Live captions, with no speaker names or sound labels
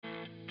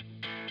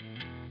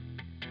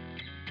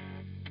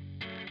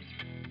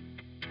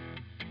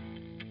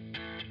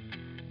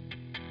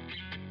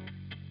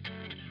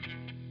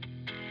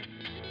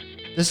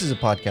This is a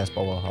podcast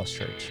by Wellhouse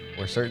Church,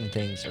 where certain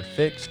things are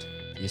fixed,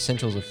 the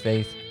essentials of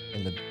faith,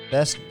 and the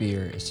best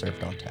beer is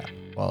served on tap,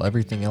 while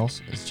everything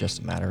else is just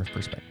a matter of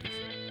perspective.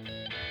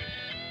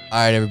 All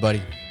right, everybody.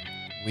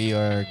 We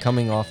are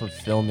coming off of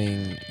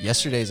filming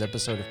yesterday's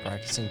episode of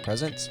Practicing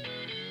Presence.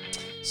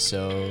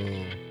 So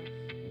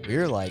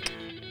we're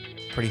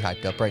pretty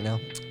hyped up right now.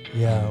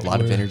 Yeah. A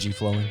lot of energy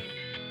flowing.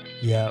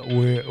 Yeah,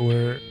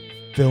 we're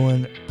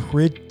feeling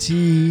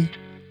pretty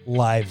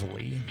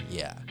lively.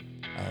 Yeah.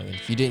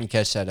 If you didn't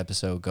catch that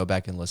episode, go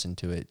back and listen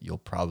to it. You'll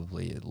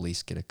probably at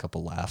least get a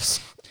couple laughs.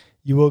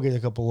 You will get a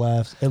couple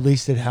laughs, at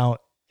least at how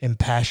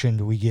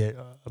impassioned we get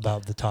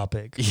about the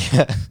topic.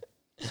 Yeah.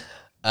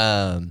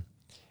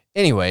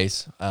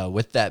 Anyways,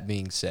 with that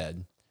being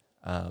said,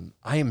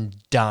 I am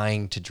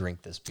dying to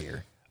drink this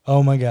beer.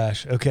 Oh my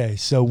gosh. Okay,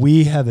 so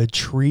we have a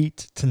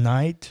treat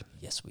tonight.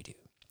 Yes, we do.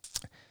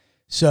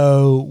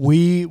 So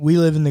we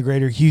live in the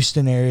greater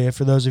Houston area,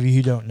 for those of you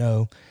who don't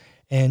know.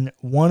 And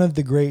one of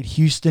the great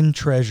Houston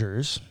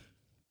treasures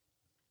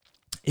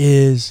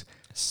is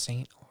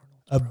St.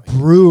 a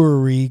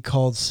brewery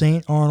called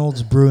St.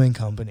 Arnold's Brewing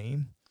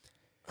Company.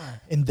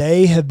 And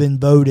they have been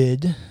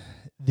voted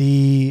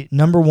the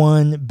number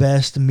one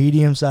best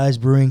medium-sized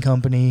brewing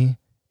company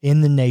in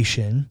the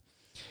nation.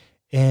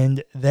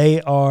 And they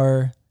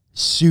are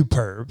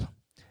superb.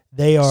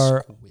 They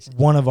are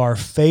one of our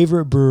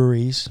favorite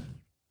breweries.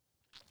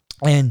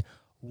 And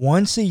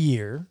once a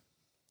year,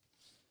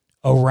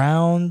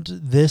 around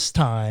this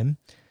time,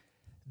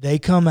 they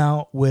come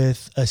out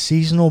with a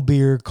seasonal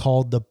beer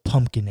called the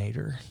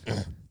Pumpkinator.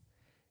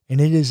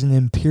 And it is an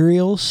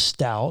imperial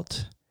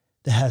stout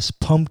that has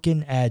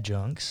pumpkin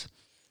adjuncts.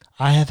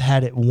 I have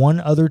had it one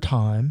other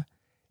time,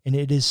 and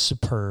it is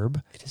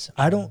superb. It is.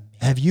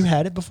 Have you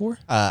had it before?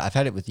 I've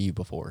had it with you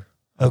before.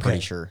 I'm pretty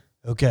sure.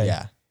 Okay.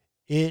 Yeah.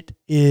 It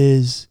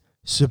is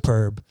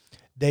superb.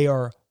 They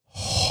are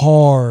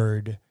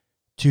hard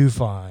to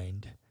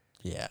find.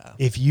 Yeah.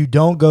 If you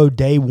don't go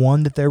day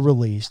one that they're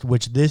released,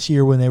 which this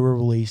year when they were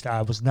released,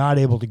 I was not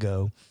able to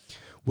go,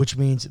 which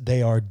means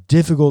they are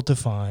difficult to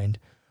find.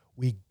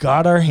 We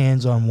got our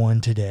hands on one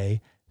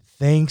today.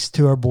 Thanks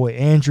to our boy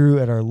Andrew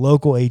at our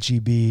local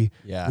HEB.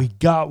 Yeah. We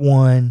got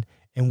one,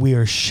 and we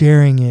are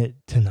sharing it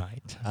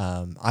tonight.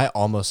 I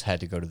almost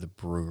had to go to the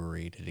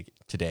brewery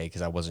today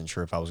because I wasn't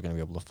sure if I was going to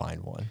be able to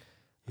find one.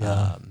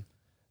 Yeah.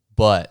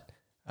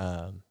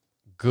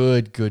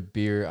 Good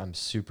beer. I'm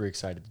super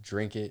excited to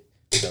drink it.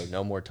 So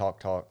no more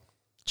talk.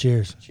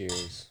 Cheers.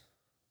 Cheers.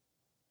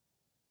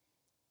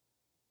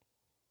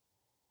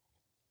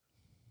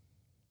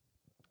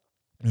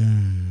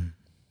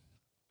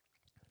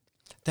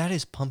 That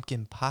is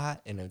pumpkin pie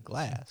in a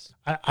glass.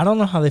 I don't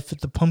know how they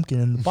fit the pumpkin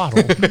in the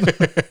bottle.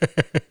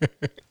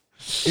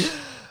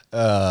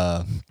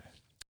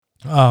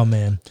 Oh,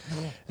 man.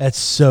 That's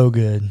so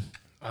good.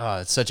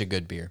 It's such a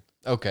good beer.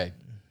 Okay.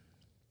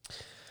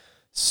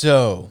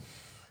 So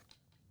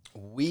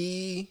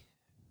we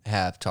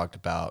have talked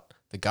about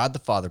the God the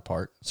Father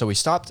part. So we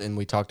stopped and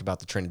we talked about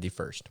the Trinity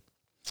first.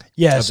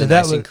 Yeah, Of so the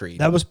that Nicene was Creed.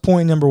 that was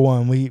point number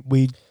one.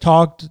 We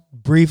talked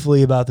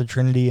briefly about the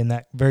Trinity and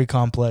that very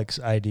complex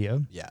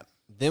idea. Yeah.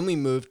 Then we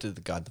moved to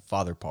the God the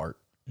Father part.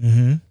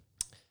 Mm-hmm.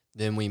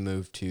 Then we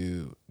moved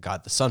to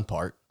God the Son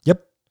part.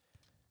 Yep.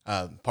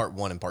 Part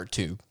 1 and part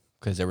 2,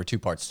 because there were 2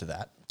 parts to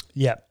that.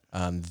 Yep.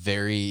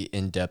 Very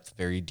in-depth,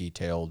 very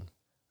detailed,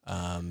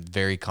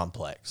 very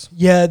complex.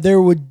 Yeah,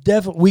 we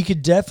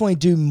could definitely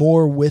do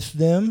more with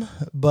them,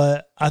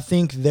 but I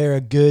think they're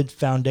a good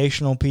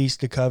foundational piece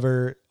to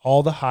cover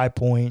all the high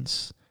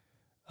points.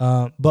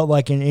 But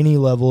like in any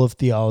level of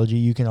theology,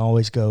 you can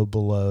always go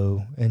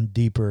below and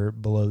deeper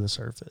below the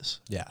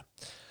surface. Yeah.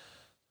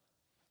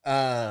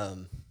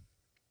 And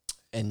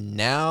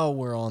now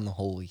we're on the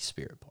Holy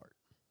Spirit part.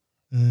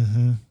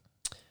 Mm-hmm.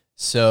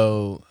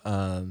 So,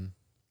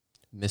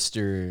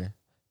 Mr.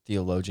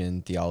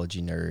 Theologian,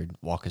 theology nerd,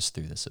 walk us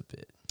through this a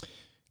bit.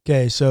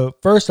 Okay, so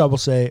first I will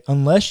say,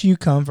 unless you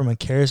come from a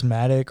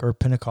charismatic or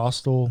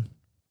Pentecostal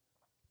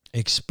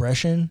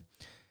expression,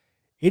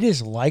 it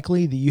is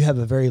likely that you have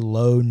a very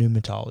low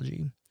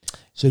pneumatology.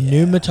 So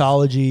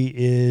pneumatology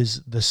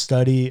is the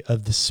study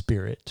of the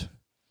Spirit.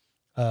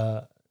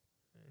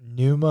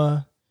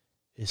 Pneuma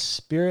is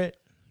spirit.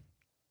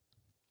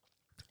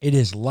 It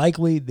is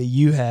likely that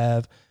you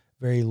have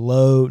very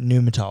low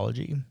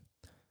pneumatology.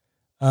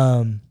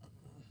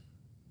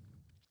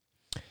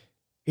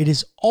 It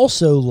is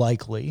also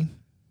likely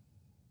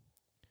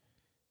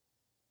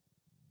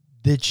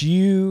that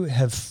you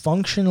have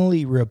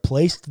functionally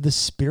replaced the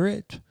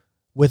Spirit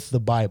with the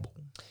Bible.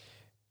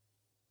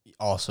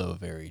 Also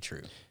very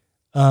true.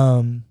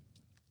 I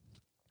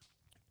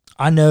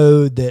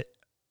know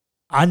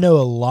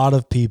a lot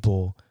of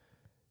people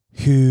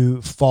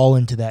who fall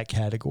into that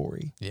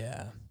category.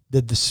 Yeah.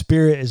 That the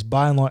Spirit is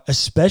by and large,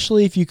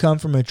 especially if you come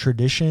from a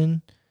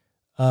tradition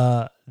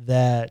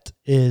that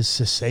is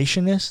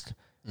cessationist,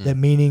 that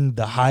meaning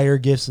the higher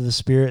gifts of the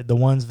Spirit, the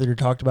ones that are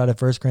talked about in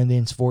 1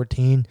 Corinthians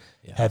 14,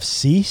 have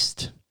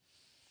ceased.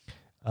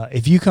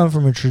 If you come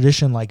from a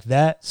tradition like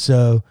that,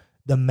 so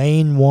the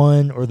main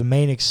one or the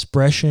main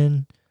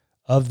expression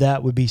of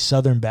that would be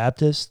Southern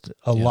Baptist.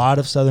 A lot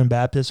of Southern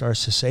Baptists are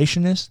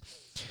cessationists.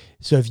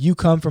 So if you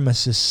come from a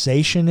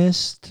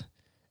cessationist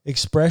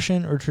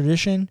expression or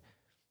tradition,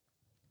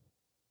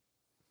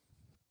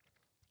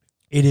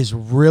 it is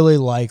really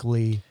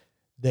likely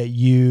that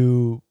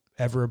you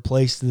have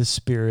replaced the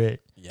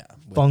Spirit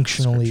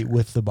functionally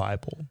with the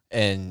Bible.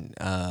 And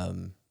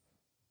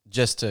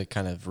just to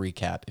kind of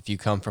recap, if you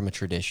come from a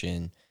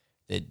tradition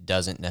that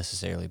doesn't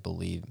necessarily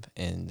believe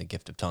in the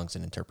gift of tongues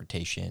and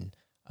interpretation,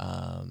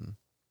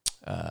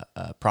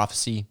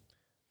 prophecy,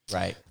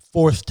 right?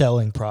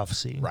 Forth-telling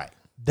prophecy. Right.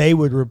 They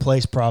would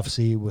replace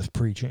prophecy with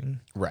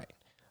preaching. Right.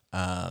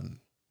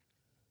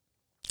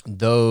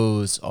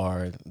 Those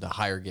are the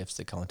higher gifts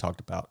that Colin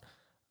talked about.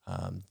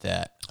 And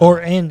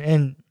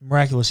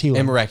miraculous healing.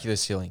 And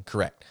miraculous healing,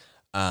 correct.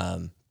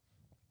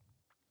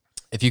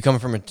 If you come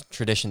from a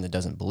tradition that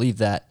doesn't believe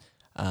that,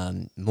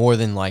 more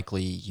than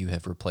likely you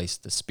have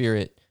replaced the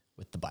Spirit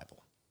with the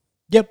Bible.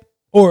 Yep.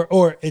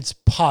 Or it's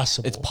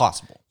possible. It's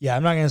possible. Yeah,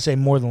 I'm not going to say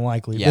more than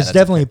likely. Yeah, but it's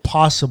definitely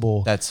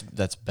possible. That's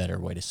a better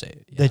way to say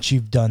it. Yeah. That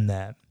you've done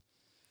that.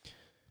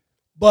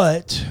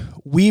 But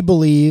we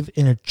believe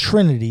in a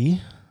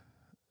Trinity,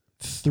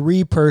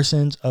 3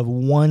 persons of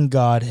one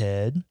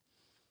Godhead,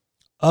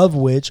 of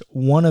which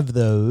one of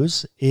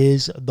those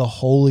is the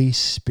Holy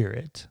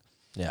Spirit.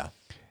 Yeah.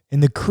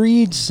 And the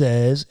Creed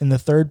says in the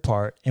third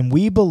part, and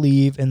we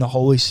believe in the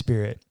Holy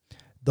Spirit,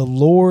 the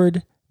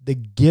Lord, the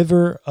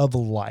giver of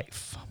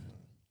life.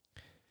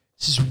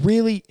 This is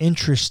really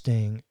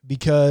interesting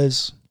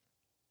because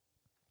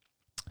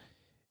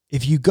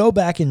if you go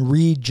back and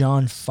read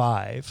John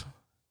 5,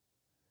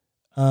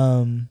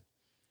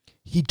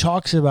 he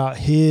talks about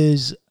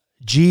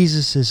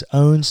Jesus'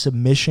 own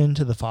submission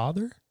to the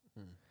Father.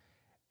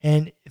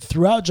 And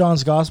throughout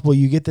John's gospel,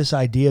 you get this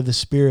idea of the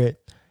Spirit,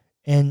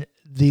 and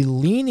the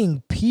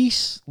leaning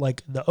piece,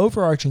 like the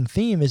overarching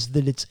theme, is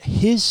that it's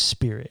his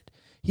Spirit.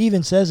 He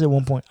even says at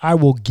one point, I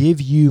will give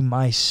you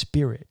my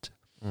Spirit.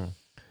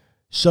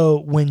 So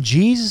when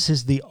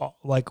Jesus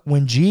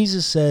when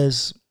Jesus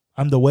says,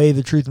 I'm the way,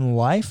 the truth, and the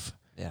life,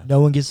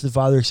 no one gets to the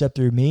Father except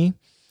through me,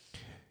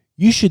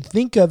 you should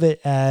think of it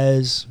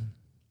as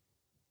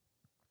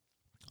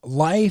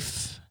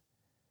life.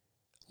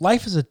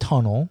 Life is a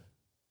tunnel.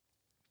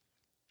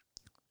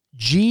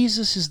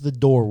 Jesus is the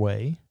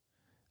doorway.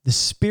 The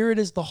Spirit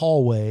is the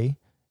hallway,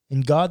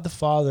 and God the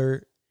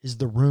Father is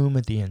the room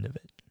at the end of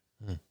it.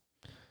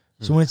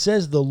 So when it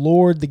says the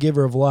Lord, the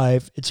giver of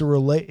life, it's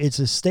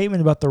a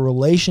statement about the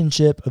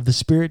relationship of the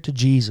Spirit to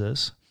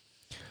Jesus,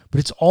 but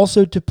it's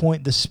also to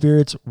point the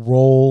Spirit's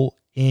role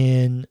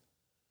in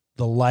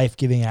the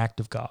life-giving act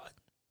of God.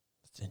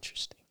 That's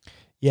interesting.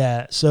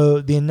 Yeah,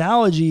 so the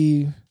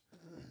analogy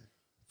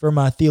for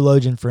my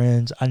theologian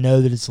friends, I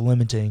know that it's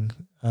limiting.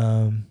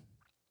 I'm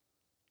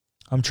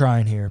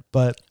trying here,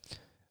 but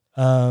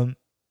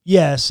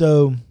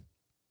so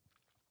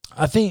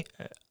I think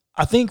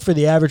for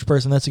the average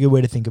person, that's a good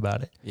way to think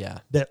about it. Yeah.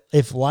 That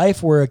if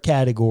life were a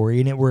category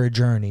and it were a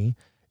journey,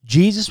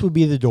 Jesus would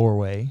be the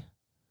doorway,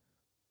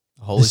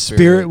 Holy the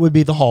Spirit would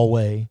be the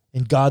hallway,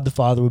 and God the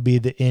Father would be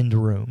the end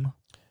room.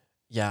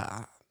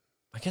 Yeah,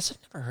 I guess I've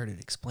never heard it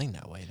explained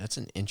that way. That's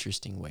an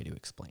interesting way to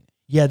explain it.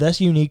 Yeah,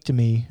 that's unique to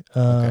me.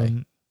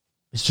 Okay.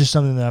 It's just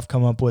something that I've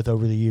come up with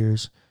over the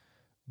years.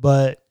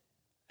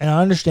 And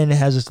I understand it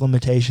has its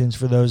limitations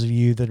for those of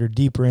you that are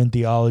deeper in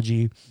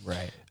theology.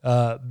 Right.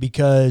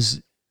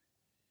 Because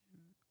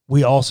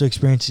we also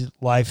experience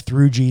life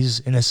through Jesus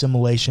in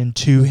assimilation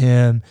to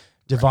him,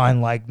 divine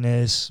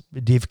likeness,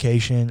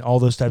 deification, all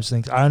those types of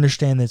things. I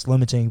understand that it's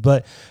limiting,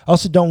 but I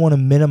also don't want to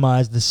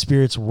minimize the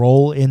Spirit's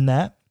role in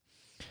that.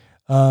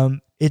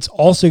 It's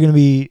also going to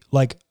be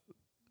like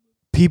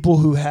people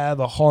who have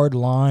a hard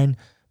line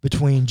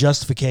between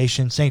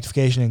justification,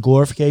 sanctification, and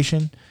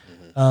glorification.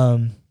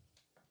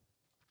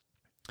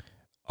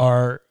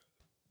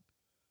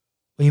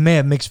 You may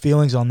have mixed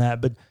feelings on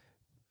that, but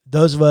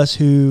those of us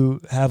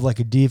who have like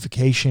a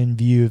deification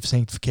view of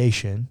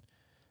sanctification,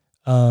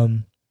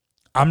 I'm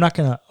not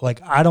going to,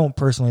 I don't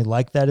personally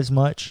like that as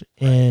much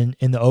in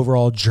the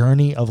overall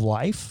journey of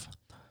life,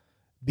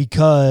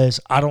 because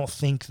I don't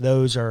think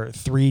those are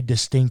 3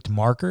 distinct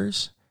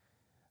markers.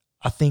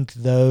 I think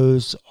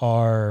those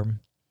are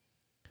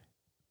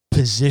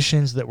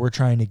positions that we're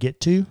trying to get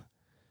to.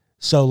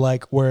 So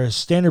where a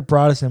standard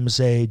Protestant would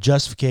say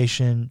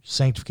justification,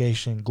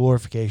 sanctification,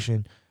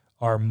 glorification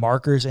are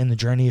markers in the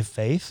journey of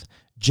faith,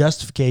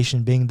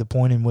 justification being the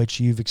point in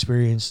which you've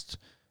experienced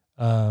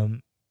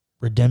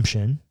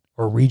redemption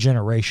or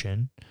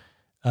regeneration,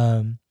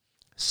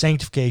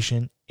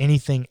 sanctification,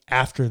 anything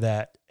after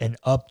that and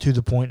up to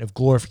the point of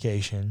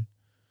glorification,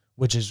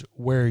 which is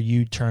where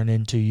you turn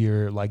into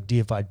your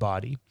deified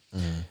body.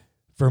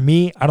 For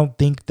me, I don't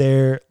think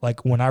they're,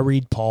 when I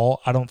read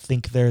Paul, I don't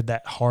think they're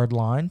that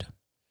hard-lined.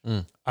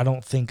 I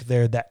don't think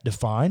they're that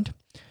defined.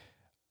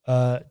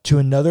 To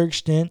another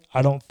extent,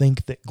 I don't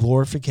think that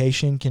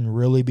glorification can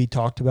really be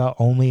talked about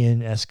only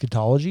in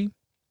eschatology.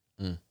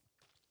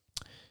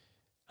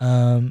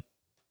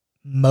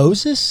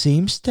 Moses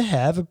seems to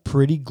have a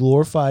pretty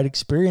glorified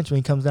experience when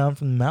he comes down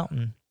from the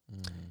mountain.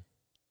 Mm-hmm.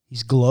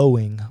 He's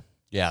glowing.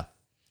 Yeah.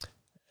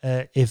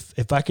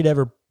 If I could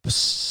ever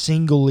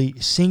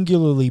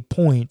singularly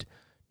point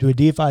to a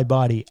deified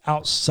body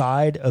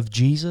outside of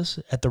Jesus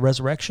at the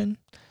resurrection,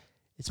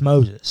 it's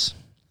Moses.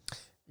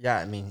 Yeah,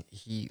 I mean,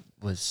 he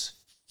was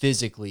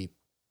physically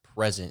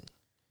present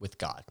with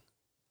God.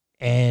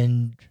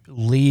 And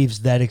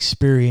leaves that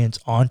experience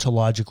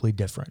ontologically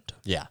different.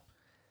 Yeah.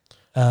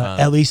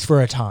 At least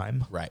for a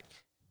time. Right.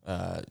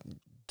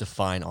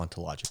 Define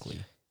ontologically.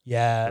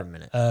 Yeah. For a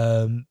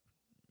minute.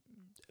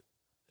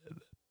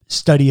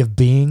 Study of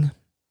being.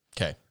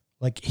 Okay.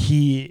 Like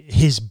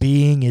his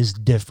being is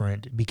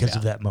different because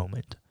of that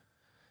moment.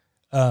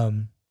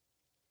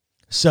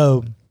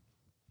 So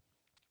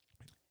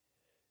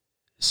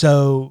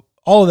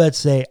all of that to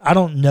say, I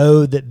don't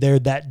know that they're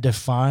that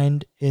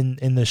defined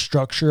in the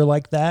structure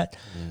like that,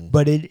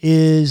 but it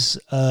is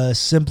a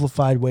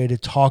simplified way to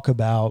talk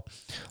about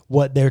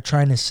what they're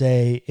trying to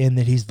say in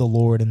that he's the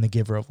Lord and the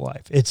giver of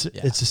life. It's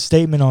a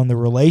statement on the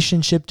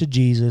relationship to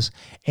Jesus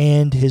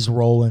and his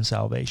role in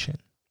salvation.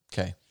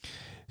 Okay.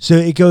 So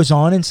it goes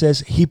on and says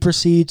he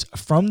proceeds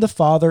from the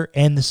Father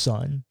and the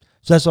Son.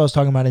 So that's what I was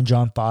talking about in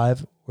John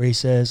 5, where he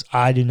says,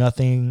 I do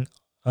nothing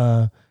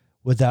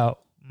without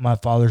my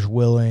Father's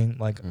willing,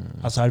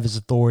 outside of his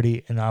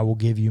authority, and I will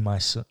give you my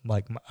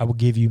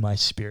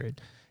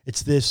spirit.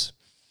 It's this,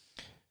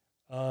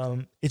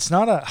 it's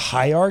not a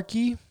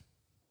hierarchy,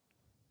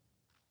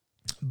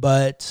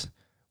 but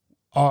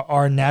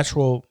our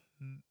natural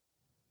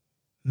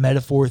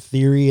metaphor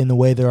theory and the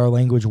way that our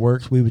language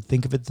works, we would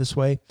think of it this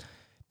way,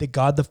 that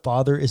God the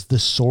Father is the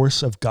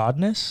source of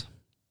godness.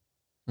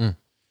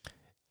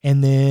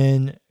 And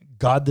then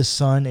God the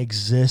Son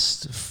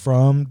exists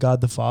from God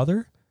the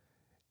Father.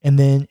 And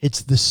then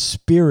it's the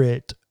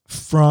Spirit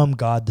from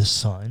God the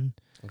Son.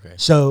 Okay.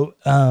 So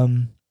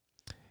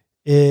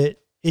it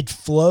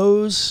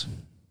flows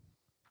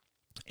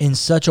in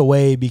such a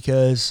way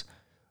because,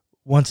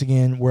 once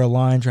again, we're a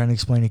line trying to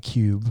explain a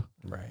cube.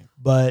 Right.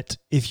 But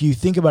if you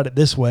think about it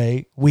this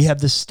way, we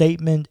have the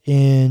statement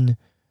in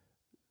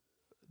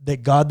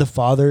that God the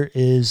Father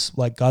is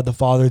like God the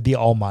Father, the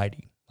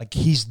Almighty. Like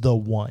he's the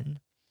one.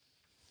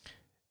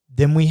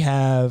 Then we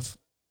have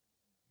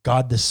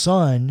God the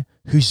Son,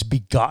 who's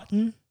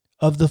begotten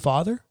of the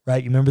Father,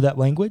 right? You remember that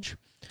language?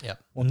 Yeah.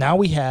 Well, now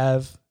we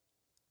have,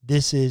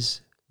 this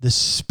is the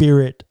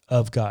Spirit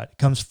of God. It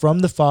comes from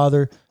the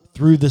Father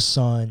through the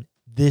Son.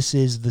 This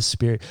is the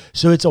Spirit.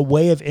 So it's a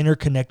way of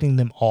interconnecting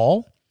them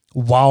all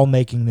while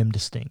making them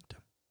distinct.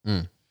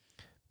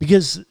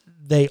 Because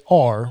they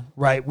are,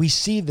 right? We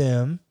see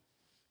them.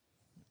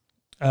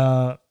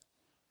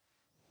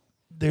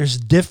 There's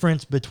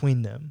difference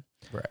between them.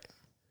 Right.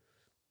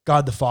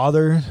 God the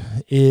Father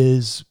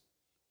is,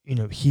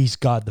 he's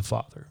God the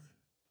Father.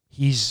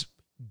 He's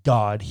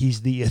God.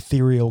 He's the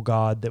ethereal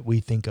God that we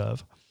think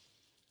of.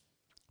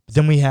 But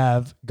then we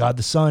have God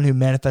the Son who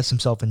manifests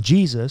himself in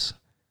Jesus.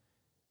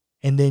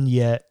 And then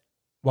yet,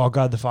 while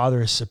God the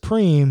Father is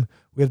supreme,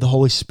 we have the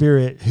Holy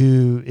Spirit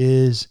who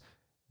is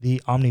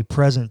the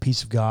omnipresent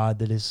piece of God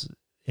that is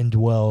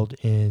indwelled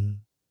in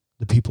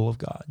the people of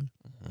God.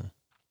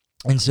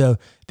 Mm-hmm. And so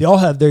they all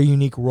have their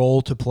unique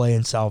role to play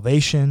in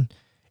salvation.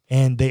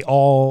 And they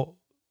all,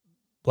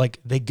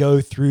 they go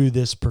through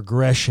this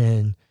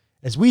progression.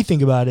 As we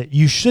think about it,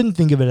 you shouldn't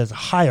think of it as a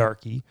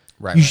hierarchy.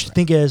 Right. You should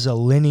think of it as a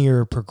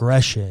linear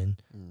progression,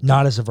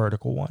 not as a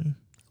vertical one.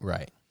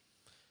 Right.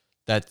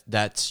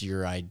 That's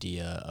your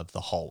idea of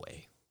the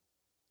hallway.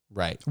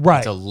 Right. Right.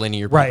 It's a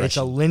linear progression. Right. It's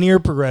a linear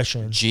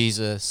progression.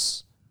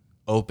 Jesus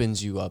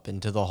opens you up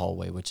into the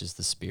hallway, which is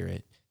the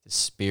Spirit. The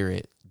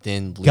Spirit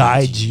then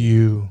guides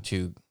you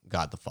to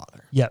God the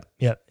Father. Yep.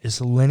 It's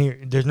a linear.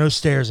 There's no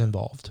stairs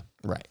involved.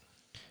 Right.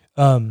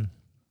 And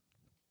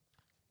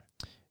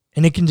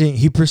it continues.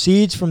 He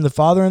proceeds from the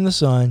Father and the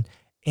Son,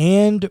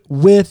 and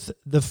with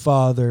the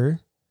Father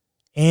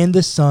and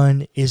the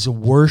Son is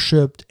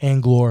worshipped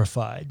and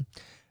glorified.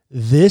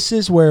 This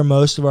is where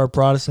most of our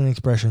Protestant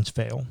expressions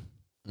fail.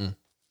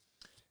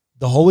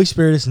 The Holy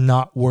Spirit is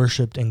not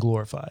worshipped and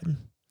glorified.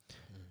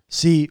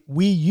 See,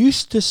 we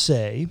used to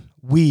say,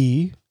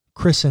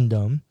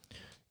 Christendom,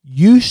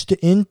 used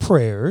to end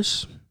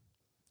prayers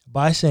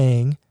by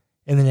saying,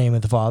 in the name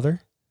of the Father,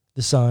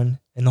 the Son,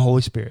 and the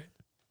Holy Spirit.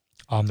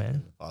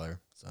 Amen. Father,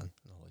 Son,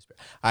 and the Holy Spirit.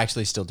 I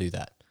actually still do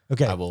that.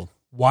 Okay. I will.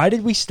 Why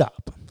did we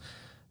stop?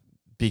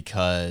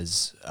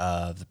 Because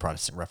of the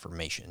Protestant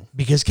Reformation.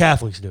 Because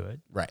Catholics do it.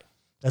 Right.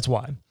 That's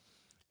why.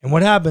 And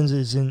what happens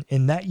is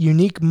in that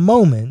unique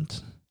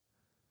moment,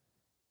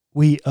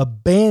 we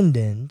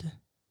abandoned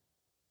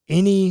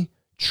any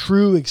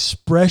true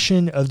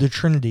expression of the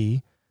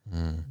Trinity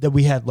that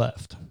we had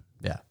left.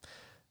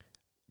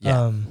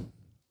 Yeah.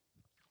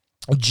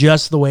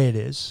 Just the way it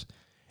is.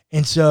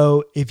 And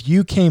so if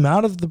you came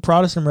out of the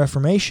Protestant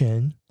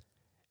Reformation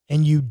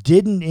and you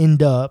didn't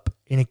end up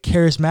in a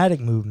charismatic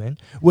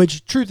movement,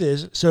 which truth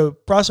is, so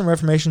Protestant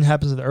Reformation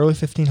happens in the early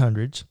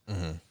 1500s.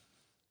 Mm-hmm.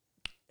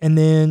 And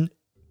then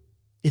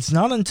it's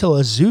not until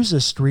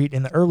Azusa Street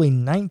in the early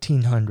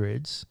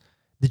 1900s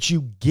that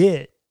you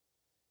get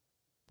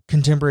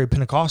contemporary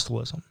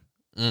Pentecostalism.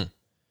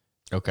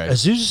 Okay.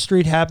 Azusa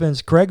Street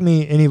happens, correct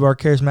me, any of our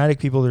charismatic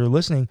people that are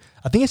listening,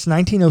 I think it's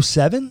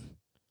 1907.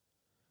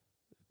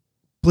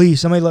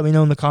 Please, somebody let me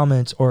know in the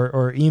comments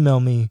or email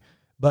me,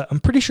 but I'm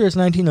pretty sure it's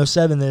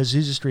 1907 that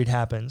Azusa Street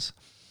happens.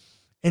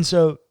 And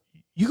so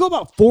you go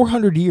about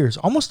 400 years,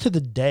 almost to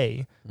the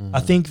day. Mm-hmm. I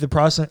think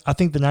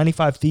the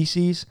 95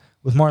 Theses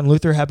with Martin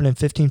Luther happened in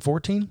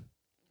 1514.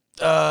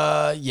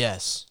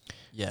 Yes.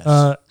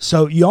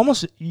 So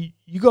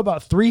you go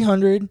about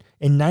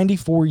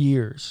 394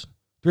 years,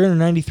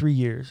 393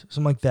 years,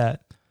 something like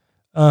that,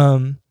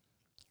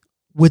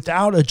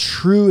 without a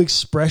true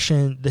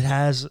expression that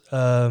has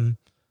a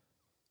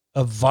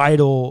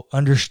vital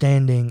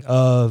understanding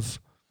of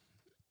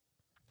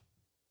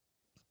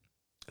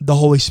the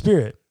Holy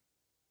Spirit.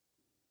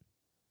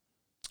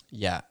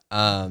 Yeah,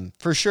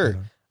 for sure.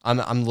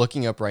 I'm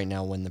looking up right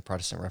now when the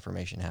Protestant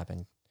Reformation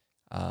happened.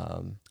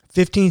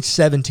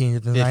 1517 to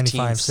the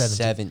 95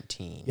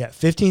 17. Yeah,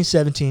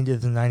 1517 to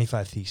the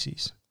 95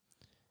 Theses.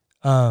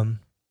 So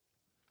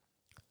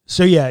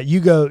yeah, you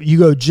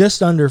go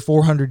just under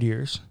 400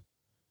 years.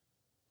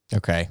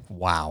 Okay.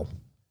 Wow.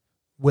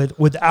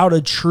 Without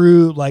a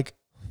true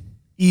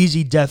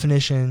easy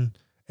definition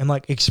and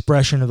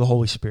expression of the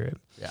Holy Spirit.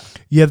 Yeah.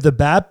 You have the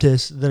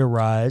Baptists that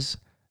arise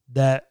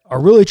that are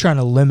really trying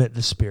to limit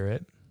the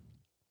Spirit.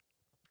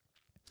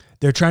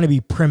 They're trying to be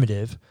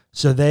primitive,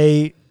 so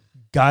they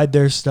guide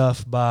their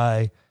stuff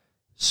by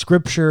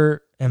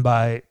Scripture and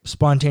by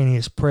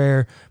spontaneous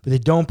prayer, but they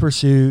don't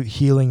pursue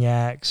healing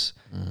acts.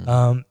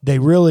 They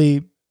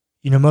really,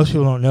 most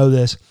people don't know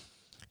this.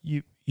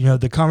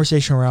 The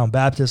conversation around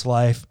Baptist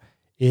life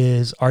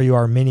is, are you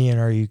Arminian?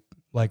 Are you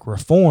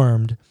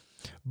Reformed?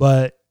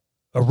 But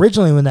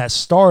originally when that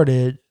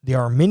started, the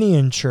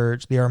Arminian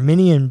church, the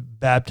Arminian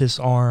Baptist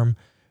arm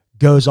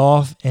goes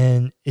off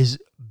and is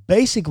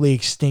basically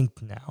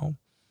extinct now.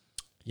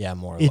 Yeah,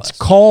 more or less.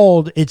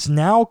 It's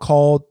now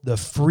called the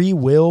Free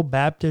Will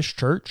Baptist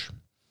Church.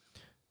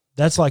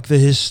 That's the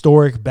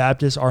historic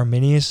Baptist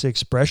Arminian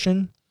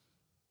expression.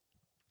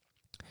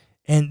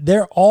 And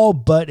they're all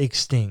but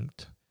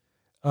extinct.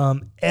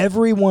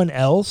 Everyone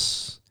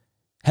else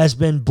has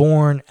been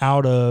born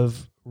out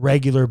of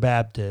regular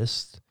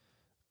Baptists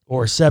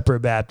or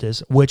separate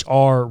Baptists, which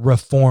are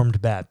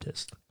Reformed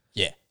Baptists.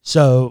 Yeah.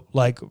 So,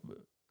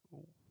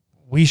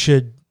 we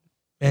should,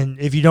 and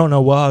if you don't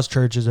know, Wellhouse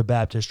Church is a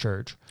Baptist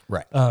church.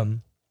 Right.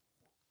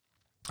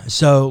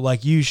 So,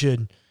 you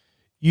should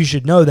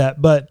know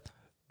that. But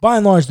by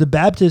and large, the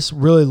Baptists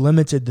really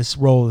limited this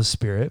role of the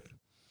Spirit.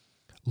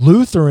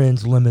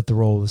 Lutherans limit the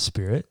role of the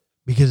Spirit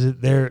because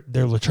they're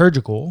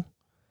liturgical.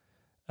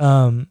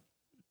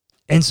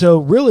 And so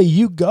really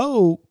you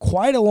go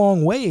quite a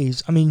long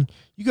ways. I mean,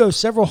 you go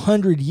several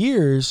hundred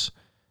years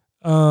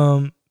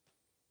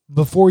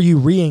before you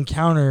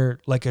re-encounter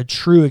a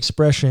true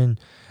expression.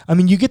 I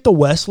mean, you get the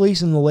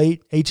Wesleys in the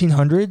late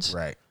 1800s.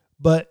 Right.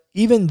 But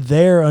even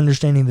their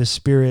understanding of the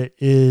Spirit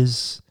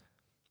is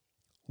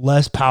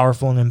less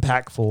powerful and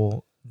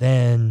impactful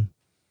than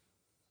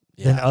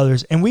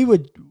others. And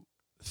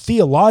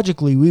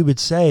theologically, we would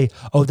say,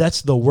 oh,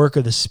 that's the work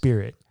of the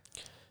Spirit.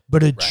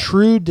 But a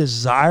true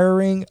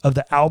desiring of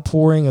the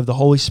outpouring of the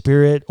Holy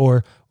Spirit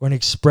or an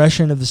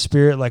expression of the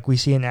Spirit like we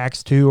see in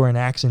Acts 2 or in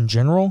Acts in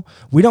general,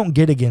 we don't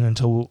get again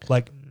until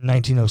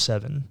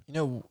 1907.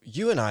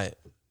 You and I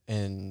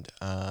and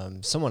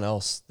someone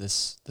else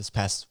this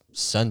past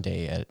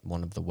Sunday at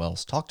one of the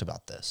wells talked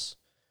about this.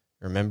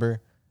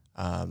 Remember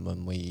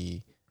when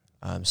we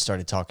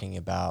started talking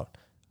about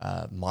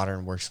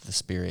modern works of the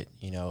Spirit,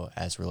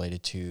 as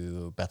related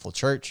to Bethel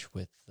Church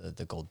with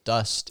the gold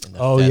dust and the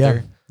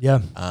feather.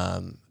 Yeah.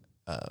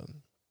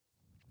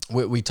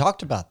 We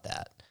talked about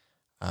that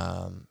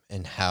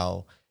and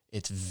how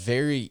it's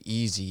very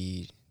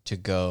easy to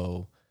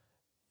go,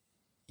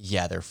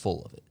 yeah, they're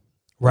full of it.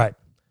 Right.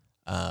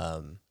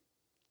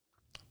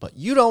 But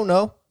you don't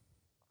know.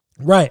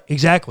 Right,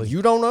 exactly.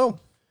 You don't know.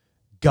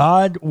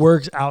 God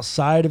works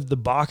outside of the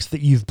box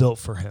that you've built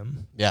for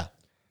him. Yeah.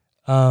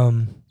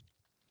 And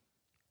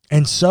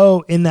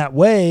so in that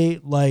way,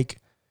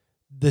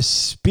 the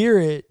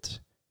Spirit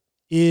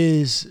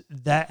is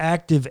that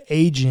active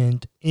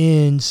agent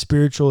in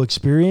spiritual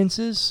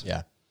experiences.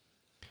 Yeah.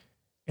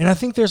 And I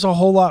think there's a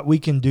whole lot we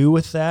can do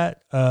with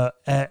that.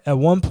 At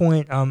one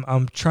point,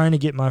 I'm trying to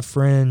get my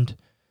friend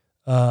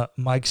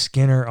Mike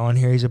Skinner on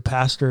here. He's a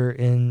pastor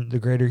in the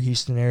greater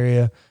Houston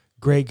area.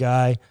 Great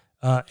guy.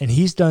 And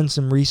he's done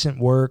some recent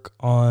work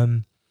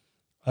on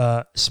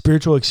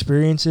spiritual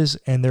experiences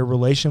and their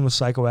relation with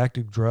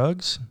psychoactive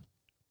drugs.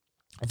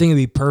 I think it'd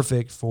be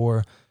perfect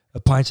for a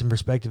Pints and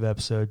Perspective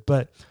episode.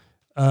 But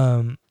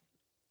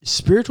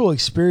spiritual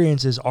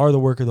experiences are the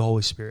work of the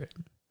Holy Spirit.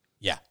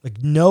 Yeah.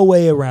 No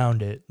way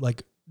around it.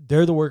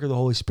 They're the work of the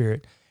Holy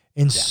Spirit.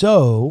 And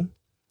so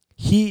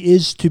he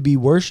is to be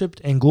worshiped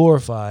and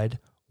glorified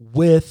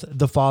with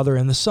the Father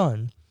and the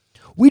Son.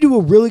 We do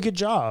a really good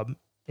job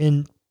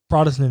in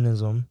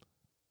Protestantism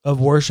of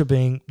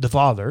worshiping the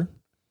Father,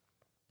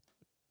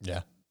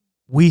 Yeah.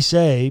 we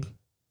say,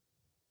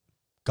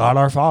 God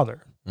our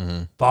Father,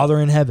 Mm-hmm. Father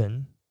in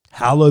heaven,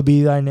 hallowed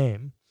be thy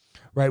name.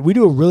 Right? We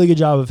do a really good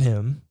job of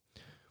him.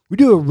 We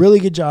do a really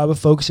good job of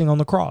focusing on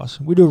the cross.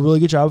 We do a really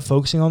good job of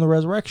focusing on the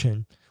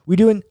resurrection. We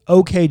do an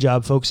okay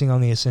job focusing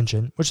on the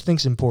ascension, which I think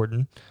is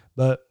important,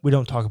 but we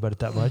don't talk about it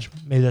that much.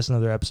 Maybe that's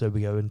another episode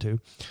we go into.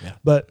 Yeah.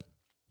 But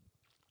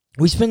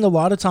we spend a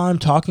lot of time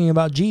talking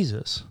about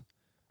Jesus.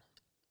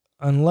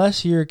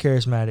 Unless you're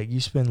charismatic, you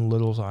spend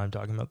little time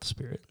talking about the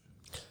Spirit.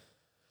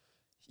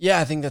 Yeah,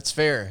 I think that's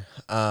fair.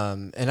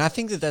 And I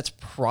think that that's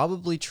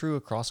probably true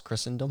across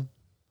Christendom.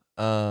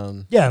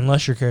 Yeah,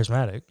 unless you're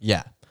charismatic.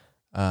 Yeah.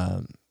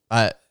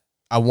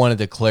 I wanted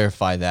to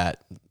clarify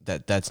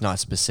that's not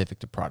specific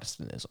to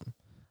Protestantism.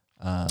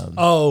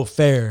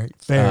 Fair.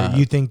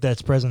 You think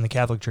that's present in the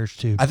Catholic Church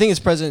too? I think it's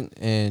present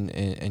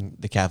in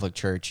the Catholic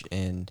Church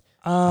and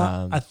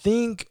I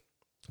think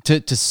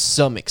to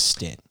some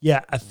extent.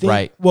 Yeah, I think.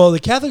 Right. Well, the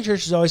Catholic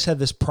Church has always had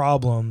this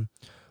problem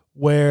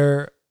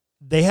where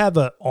they have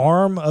an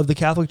arm of the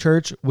Catholic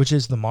Church, which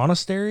is the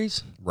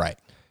monasteries, Right.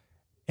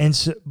 and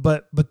so,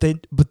 but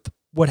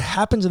what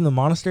happens in the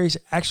monasteries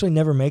actually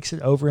never makes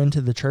it over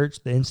into the church,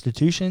 the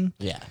institution.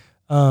 Yeah.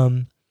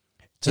 So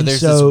So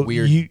there's this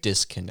weird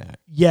disconnect.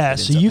 Yeah, that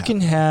so ends you up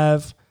can happening.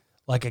 have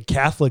like a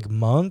Catholic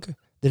monk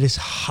that is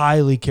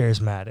highly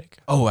charismatic.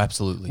 Oh,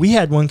 absolutely. We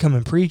had one come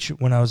and preach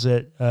when I was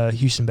at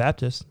Houston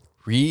Baptist.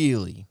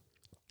 Really?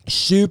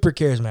 Super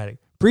charismatic.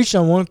 Preached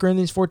on 1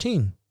 Corinthians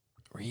 14.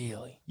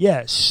 Really?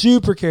 Yeah,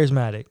 super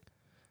charismatic.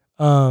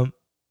 But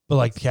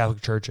like the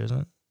Catholic Church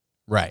isn't.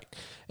 Right.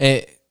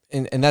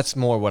 And that's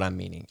more what I'm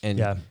meaning. And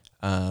Yeah.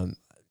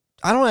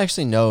 I don't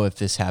actually know if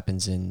this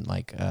happens in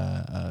like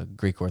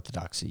Greek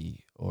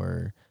Orthodoxy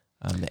or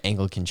the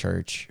Anglican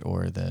Church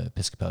or the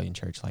Episcopalian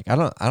Church. Like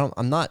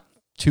I'm not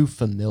too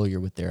familiar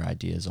with their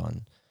ideas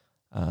on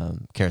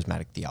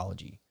charismatic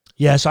theology.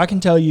 Yeah, so I can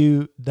tell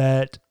you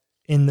that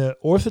in the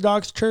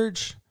Orthodox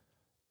Church,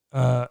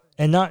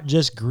 and not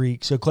just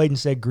Greek. So Clayton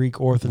said Greek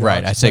Orthodox.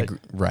 Right. I said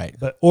right.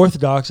 But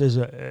Orthodox is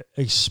a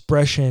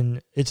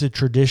expression. It's a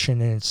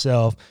tradition in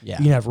itself. Yeah.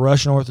 You can have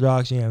Russian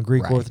Orthodox. You can have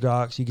Greek Right.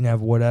 Orthodox. You can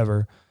have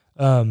whatever.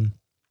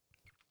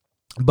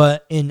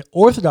 But in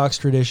Orthodox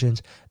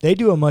traditions, they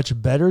do a much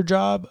better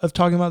job of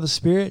talking about the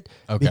Spirit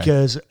Okay.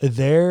 because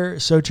their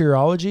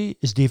soteriology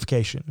is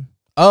deification.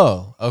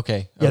 Oh,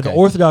 okay. Yeah, okay. the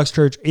Orthodox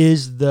Church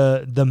is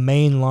the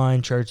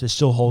mainline church that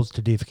still holds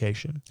to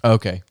deification.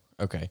 Okay.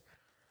 Okay.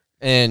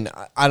 And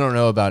I don't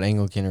know about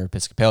Anglican or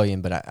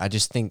Episcopalian, but I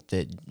just think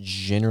that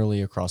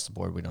generally across the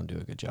board, we don't do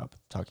a good job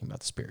talking about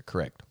the Spirit.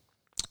 Correct.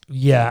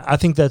 Yeah, I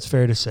think that's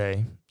fair to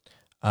say.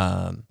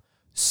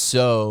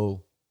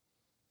 So,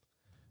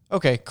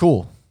 okay,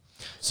 cool.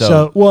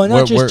 So well, not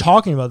we're- just we're-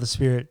 talking about the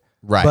Spirit,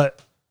 right,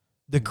 but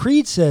the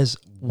creed says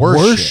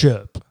Worship.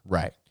 worship.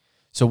 right.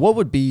 So, what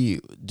would be?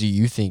 Do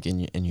you think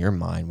in your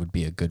mind would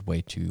be a good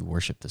way to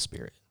worship the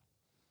Spirit?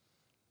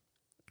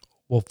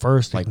 Well,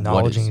 first Like, what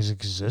acknowledging is- his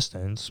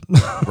existence.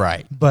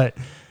 Right. But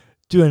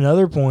to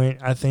another point,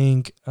 I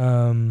think,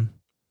 maybe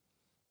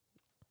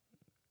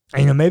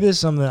this is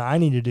something that I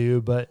need to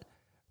do, but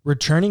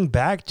returning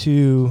back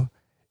to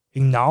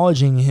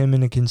acknowledging him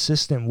in a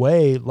consistent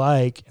way,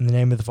 like in the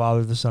name of the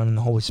Father, the Son, and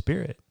the Holy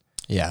Spirit.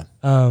 Yeah.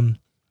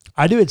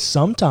 I do it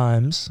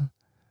sometimes,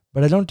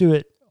 but I don't do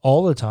it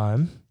all the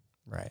time,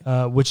 Right.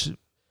 which...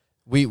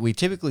 We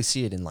typically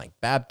see it in like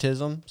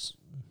baptisms,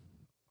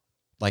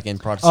 like in Oh,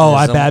 Protestantism.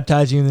 I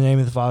baptize you in the name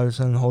of the Father, the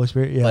Son, and the Holy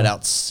Spirit. Yeah. But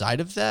outside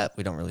of that,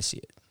 we don't really see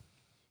it.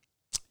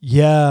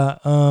 Yeah.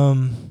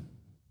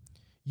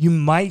 You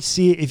might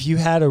see it if you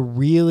had a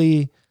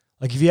really,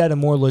 like if you had a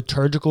more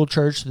liturgical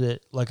church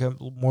that, like a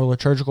more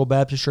liturgical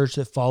Baptist church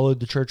that followed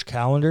the church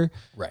calendar.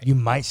 Right. You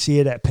might see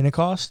it at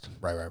Pentecost.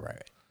 Right.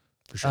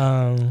 For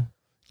sure.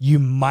 You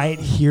might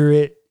hear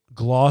it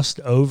glossed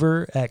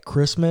over at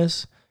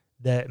Christmas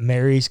that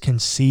Mary's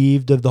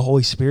conceived of the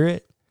Holy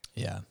Spirit.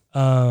 Yeah.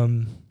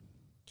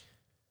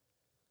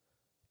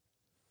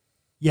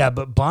 Yeah,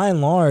 but by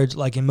and large,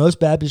 like in most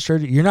Baptist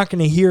churches, you're not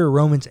going to hear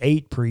Romans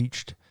 8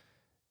 preached,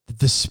 that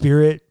the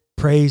Spirit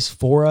prays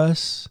for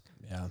us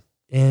Yeah.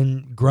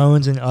 in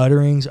groans and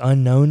utterings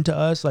unknown to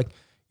us. Like,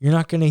 you're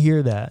not going to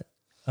hear that.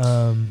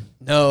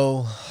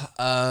 No.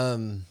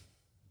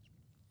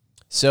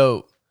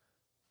 So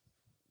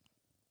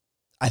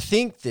I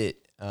think that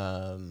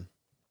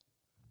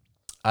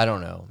I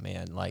don't know,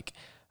 man. Like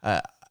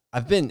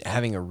I've been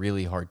having a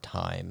really hard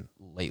time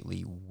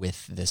lately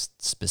with this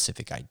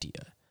specific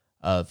idea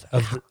of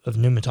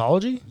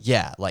Pneumatology?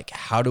 yeah, like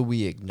how do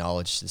we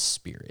acknowledge the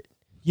Spirit?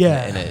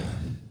 Yeah.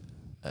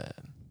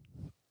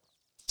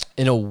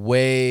 In a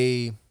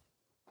way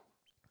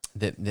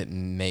that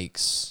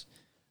makes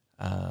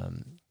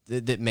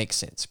that makes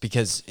sense,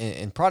 because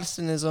in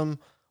Protestantism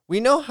we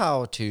know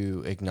how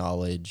to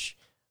acknowledge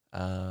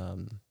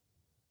God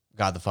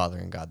the Father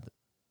and God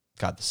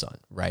the Son,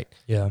 right?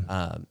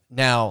 Yeah.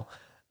 Now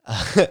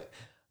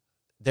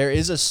there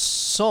is a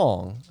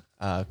song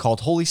called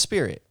Holy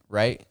Spirit,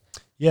 right?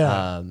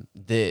 Yeah.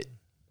 That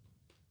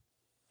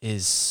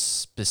is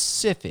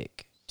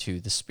specific to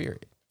the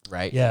Spirit,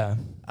 right? Yeah.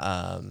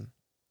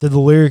 The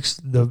lyrics,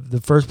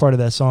 the first part of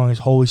that song is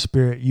Holy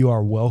Spirit, you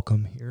are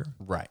welcome here.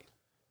 Right.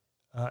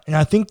 And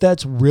I think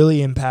that's really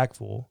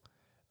impactful,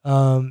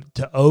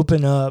 to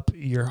open up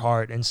your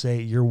heart and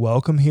say, you're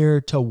welcome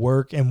here to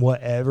work in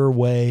whatever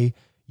way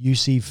you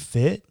see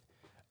fit.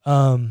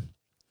 There's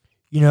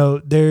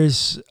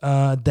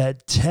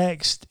that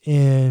text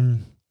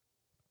in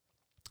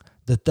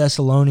the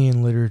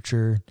Thessalonian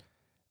literature.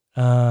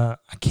 I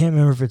can't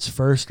remember if it's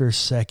first or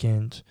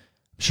second.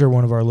 I'm sure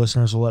one of our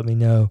listeners will let me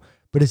know.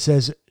 But it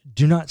says,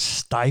 do not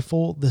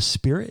stifle the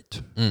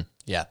Spirit.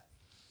 Yeah.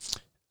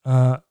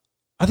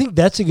 I think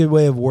that's a good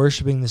way of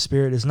worshiping the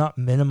Spirit, is not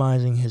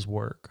minimizing his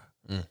work.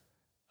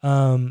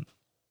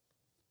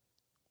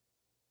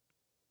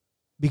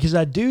 Because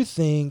I do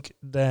think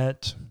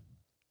that,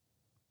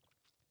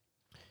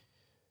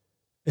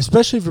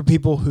 especially for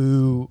people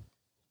who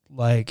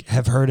like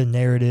have heard a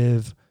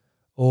narrative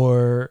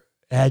or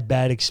had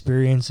bad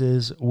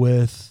experiences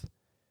with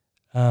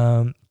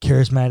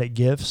charismatic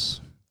gifts,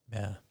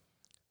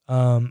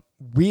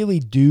 really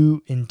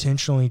do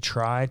intentionally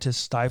try to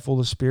stifle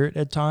the Spirit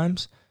at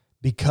times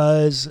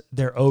because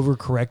they're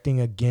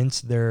overcorrecting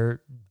against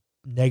their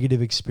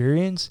negative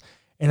experience.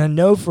 And I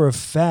know for a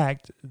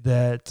fact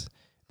that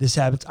this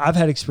happens. I've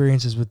had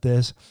experiences with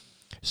this.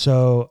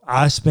 So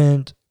I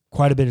spent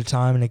quite a bit of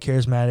time in a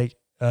charismatic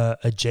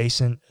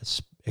adjacent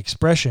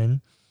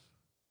expression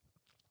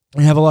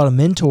and have a lot of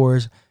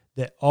mentors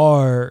that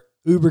are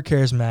uber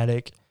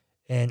charismatic.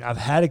 And I've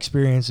had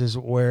experiences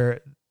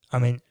where, I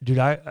mean, dude,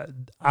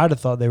 I'd have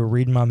thought they were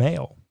reading my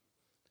mail.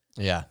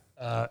 Yeah.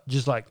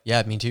 Just like,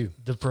 yeah, me too.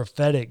 The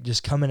prophetic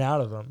just coming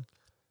out of them.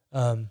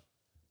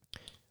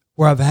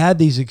 Where I've had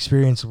these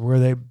experiences where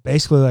they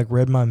basically like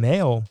read my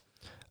mail.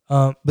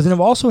 But then I've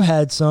also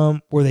had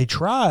some where they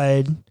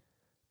tried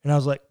and I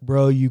was like,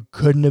 bro, you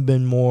couldn't have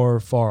been more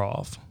far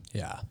off.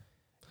 Yeah.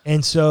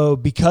 And so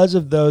because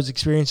of those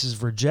experiences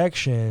of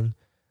rejection,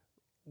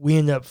 we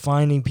end up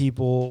finding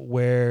people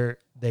where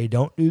they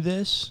don't do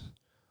this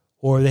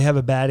or they have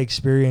a bad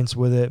experience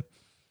with it.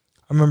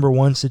 I remember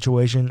one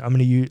situation, I'm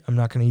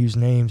not going to use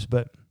names,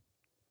 but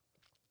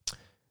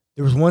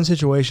there was one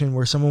situation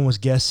where someone was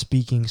guest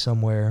speaking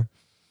somewhere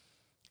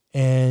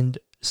and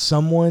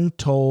someone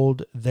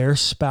told their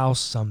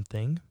spouse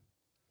something.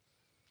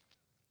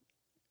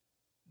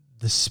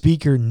 The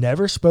speaker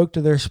never spoke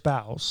to their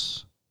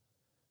spouse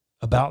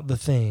about the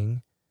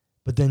thing,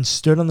 but then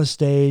stood on the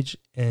stage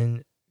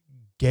and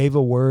gave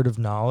a word of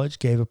knowledge,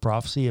 gave a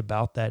prophecy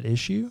about that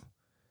issue.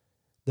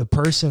 The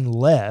person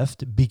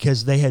left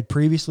because they had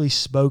previously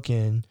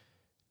spoken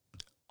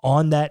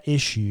on that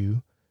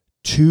issue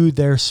to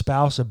their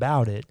spouse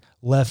about it,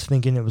 left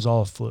thinking it was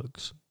all a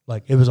flukes,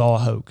 like it was all a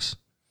hoax.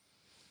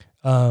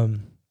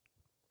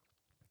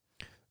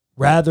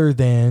 Rather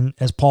than,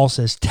 as Paul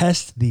says,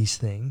 test these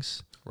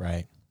things.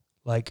 Right.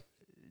 Like,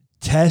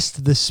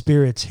 test the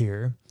spirits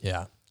here.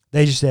 Yeah.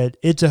 They just said,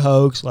 it's a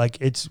hoax, like,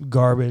 it's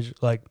garbage,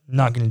 like,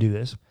 not going to do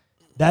this.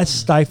 That's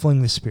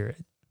stifling the Spirit.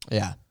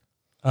 Yeah.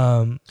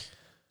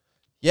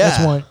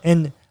 That's one.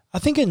 And I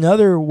think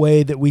another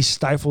way that we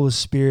stifle the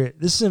Spirit,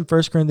 this is in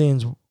 1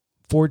 Corinthians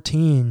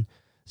 14.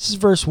 This is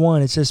verse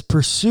 1. It says,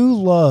 pursue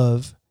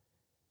love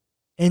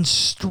and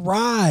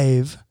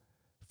strive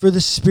for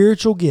the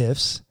spiritual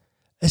gifts,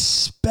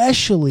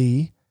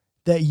 especially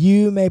that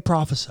you may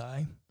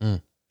prophesy.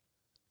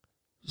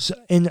 So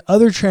in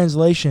other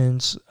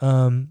translations,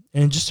 and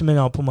in just a minute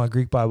I'll pull my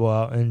Greek Bible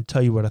out and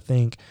tell you what I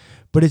think,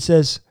 but it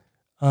says,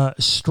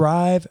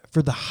 strive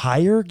for the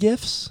higher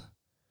gifts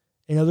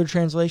in other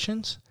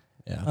translations.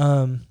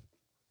 Yeah.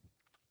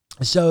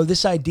 So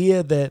this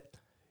idea that,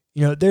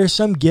 there are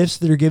some gifts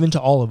that are given to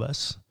all of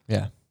us.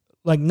 Yeah.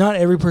 Like not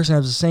every person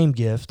has the same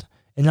gift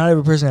and not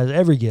every person has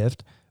every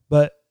gift,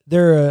 but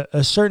there are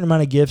a certain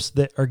amount of gifts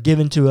that are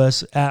given to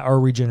us at our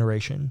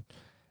regeneration.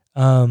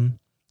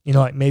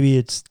 Like maybe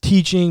it's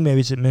teaching, maybe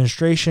it's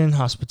administration,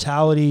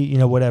 hospitality,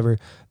 whatever.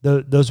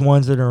 Those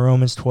ones that are in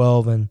Romans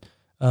 12 and,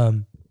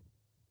 1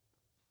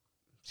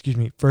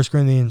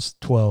 Corinthians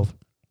 12.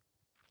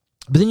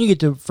 But then you get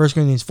to 1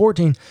 Corinthians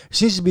 14. There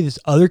seems to be this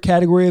other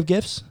category of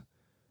gifts.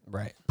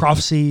 Right.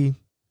 Prophecy,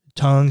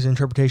 tongues,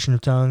 interpretation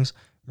of tongues,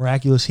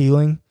 miraculous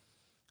healing.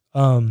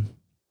 That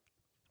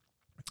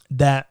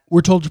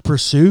we're told to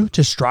pursue,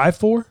 to strive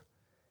for.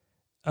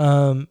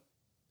 And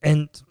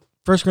 1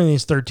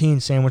 Corinthians 13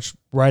 sandwiched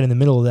right in the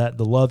middle of that,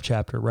 the love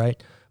chapter,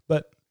 right?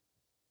 But,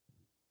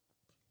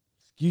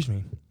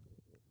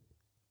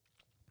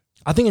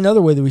 I think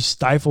another way that we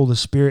stifle the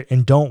Spirit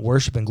and don't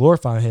worship and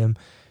glorify Him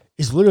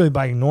is literally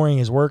by ignoring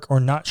His work or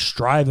not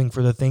striving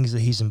for the things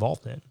that He's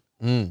involved in.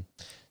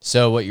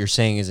 So what you're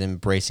saying is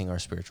embracing our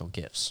spiritual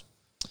gifts.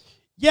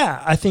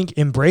 Yeah, I think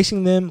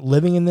embracing them,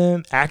 living in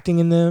them, acting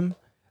in them,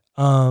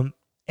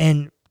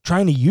 and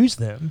trying to use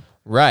them.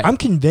 Right. I'm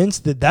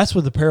convinced that that's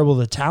what the parable of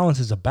the talents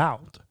is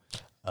about.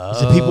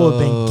 Is that people have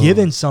been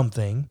given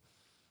something,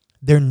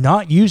 they're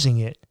not using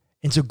it,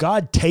 and so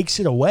God takes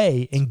it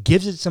away and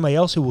gives it to somebody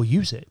else who will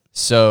use it.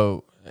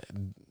 So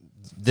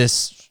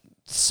this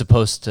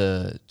supposed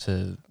to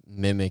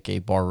mimic a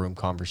barroom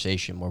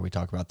conversation where we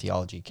talk about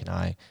theology. Can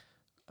I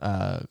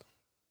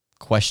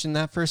question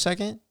that for a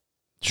second?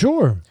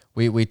 Sure.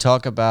 We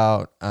talk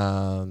about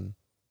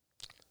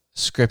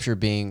Scripture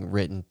being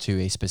written to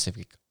a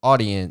specific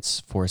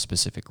audience for a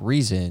specific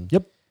reason.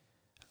 Yep.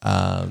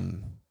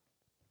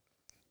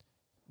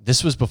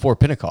 This was before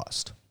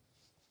Pentecost,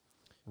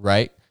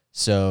 right?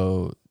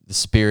 So the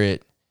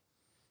Spirit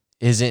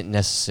isn't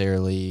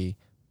necessarily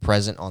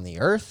present on the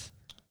earth.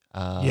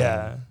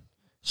 Yeah.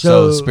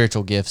 So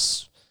spiritual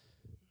gifts,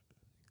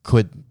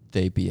 could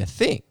they be a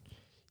thing?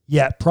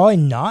 Yeah, probably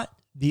not.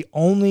 The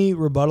only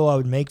rebuttal I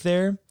would make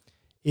there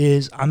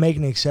is I make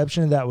an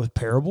exception to that with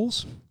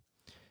parables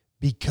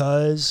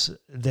because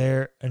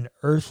they're an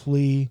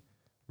earthly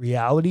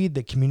reality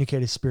that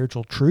communicate a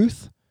spiritual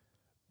truth,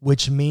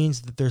 which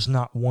means that there's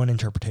not one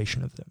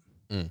interpretation of them.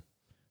 Mm.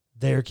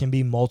 There can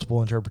be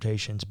multiple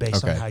interpretations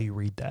based on Okay. how you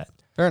read that.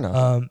 Fair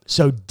enough.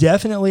 So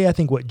definitely I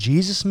think what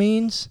Jesus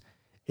means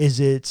is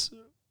it's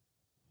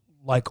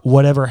like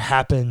whatever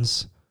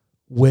happens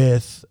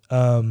with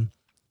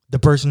the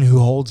person who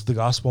holds the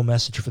gospel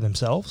message for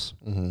themselves.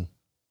 Mm-hmm.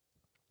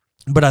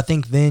 But I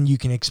think then you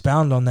can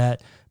expound on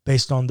that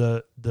based on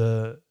the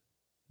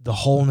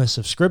wholeness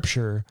of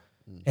Scripture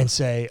and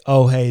say,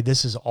 oh, hey,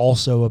 this is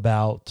also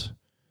about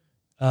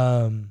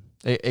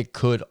It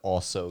could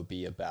also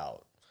be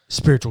about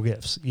spiritual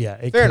gifts. Yeah,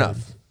 it fair could.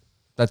 enough.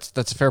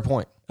 That's a fair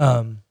point.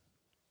 So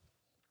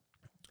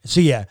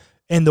yeah,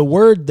 and the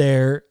word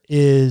there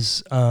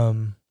is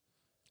in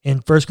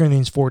 1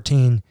 Corinthians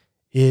 14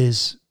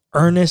 is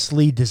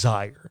earnestly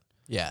desire.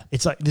 Yeah.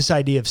 It's like this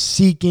idea of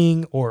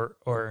seeking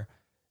or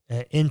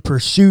in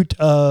pursuit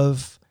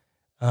of,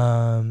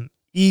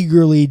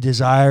 eagerly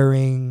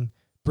desiring,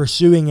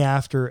 pursuing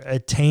after,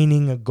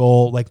 attaining a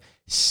goal, like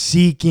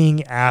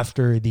seeking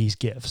after these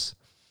gifts.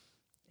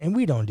 And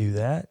we don't do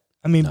that.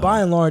 I mean, No.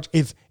 by and large,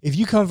 if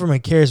you come from a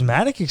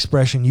charismatic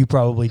expression, you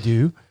probably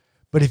do.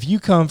 But if you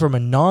come from a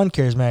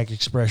non-charismatic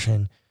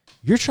expression,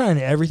 you're trying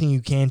everything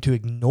you can to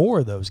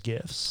ignore those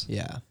gifts.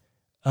 Yeah.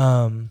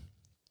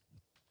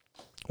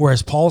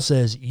 Whereas Paul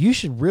says you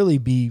should really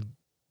be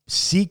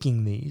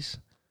seeking these.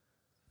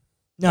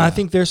 Now, I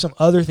think there's some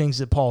other things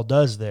that Paul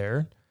does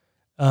there,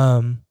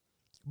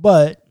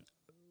 but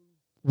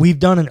we've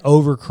done an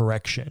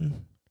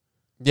overcorrection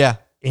Yeah.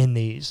 in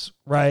these,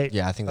 right?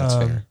 Yeah, I think that's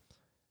fair.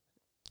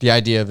 The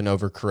idea of an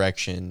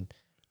overcorrection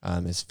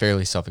is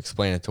fairly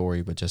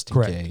self-explanatory, but just in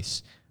Correct.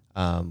 case,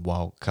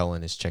 while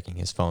Cullen is checking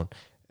his phone,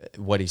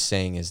 what he's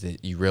saying is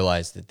that you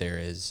realize that there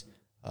is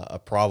a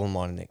problem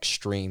on an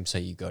extreme, so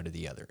you go to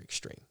the other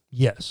extreme.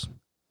 Yes.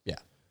 Yeah.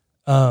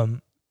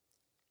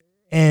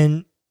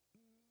 And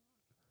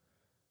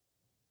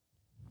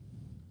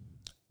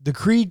the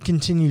creed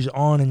continues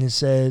on and it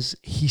says,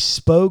 he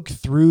spoke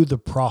through the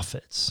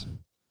prophets,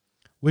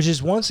 which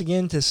is once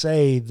again to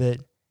say that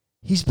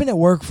he's been at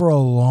work for a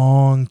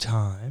long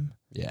time.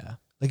 Yeah.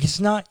 Like, it's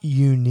not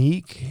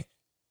unique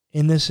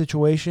in this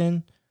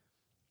situation.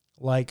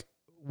 Like,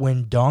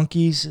 when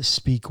donkeys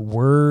speak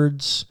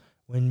words,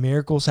 when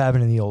miracles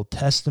happen in the Old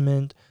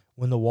Testament,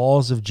 when the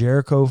walls of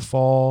Jericho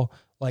fall,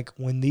 like,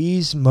 when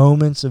these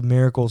moments of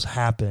miracles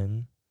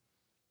happen,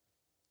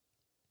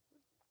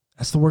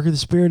 that's the work of the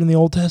Spirit in the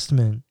Old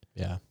Testament.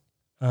 Yeah.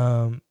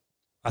 I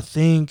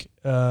think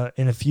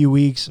in a few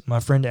weeks, my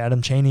friend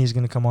Adam Cheney is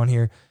going to come on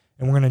here,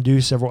 and we're going to do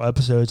several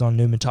episodes on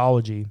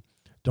pneumatology.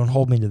 Don't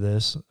hold me to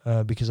this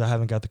because I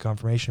haven't got the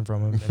confirmation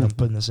from him, and I'm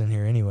putting this in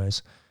here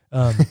anyways.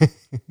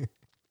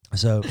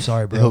 So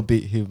sorry, bro. He'll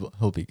be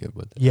good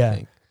with it. Yeah, I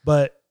think.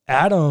 but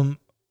Adam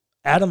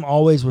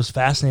always was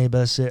fascinated by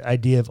this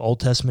idea of Old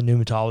Testament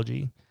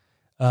pneumatology,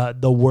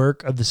 the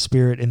work of the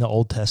Spirit in the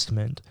Old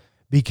Testament,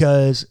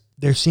 because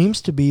there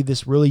seems to be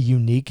this really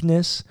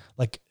uniqueness.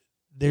 Like,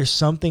 there's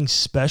something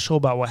special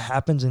about what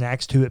happens in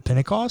Acts 2 at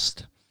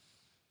Pentecost.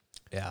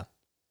 Yeah.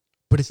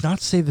 But it's not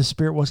to say the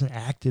Spirit wasn't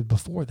active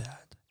before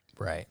that.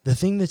 Right. The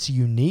thing that's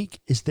unique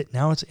is that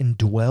now it's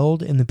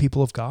indwelled in the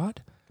people of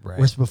God, Right.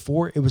 whereas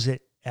before it was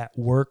at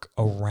work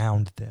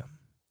around them.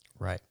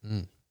 Right.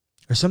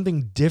 There's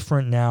something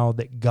different now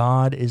that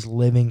God is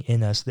living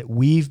in us, that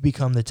we've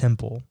become the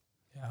temple.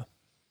 Yeah.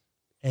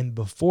 And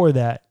before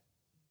that,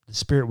 the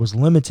Spirit was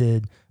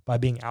limited by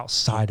being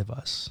outside of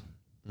us.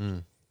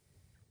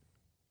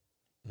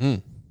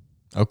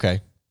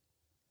 Okay.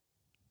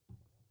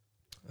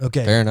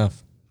 Okay. Fair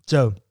enough.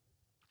 So,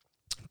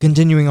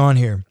 continuing on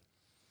here.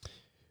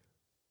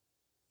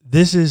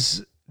 This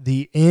is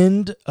the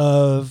end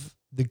of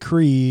the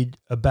creed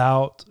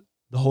about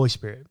the Holy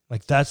Spirit.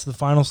 Like, that's the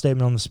final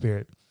statement on the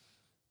Spirit.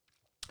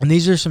 And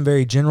these are some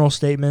very general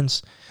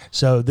statements.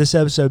 So this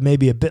episode may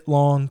be a bit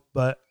long,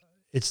 but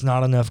it's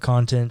not enough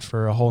content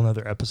for a whole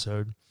nother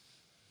episode.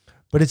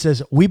 But it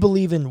says, we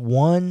believe in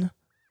one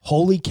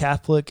holy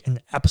Catholic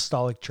and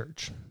apostolic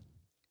church.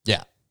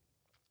 Yeah.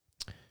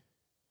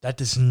 That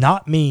does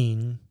not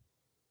mean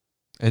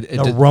It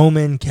a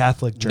Roman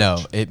Catholic church. No,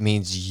 it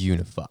means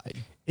unified.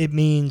 It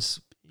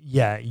means,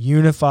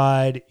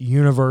 unified,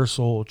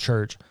 universal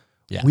church.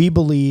 Yeah. We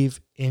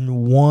believe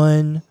in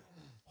one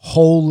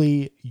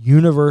holy,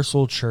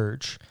 universal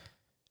church,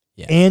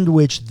 Yeah. and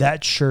which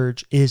that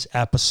church is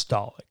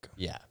apostolic.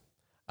 Yeah.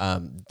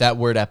 That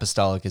word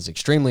apostolic is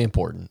extremely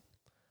important.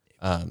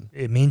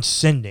 It means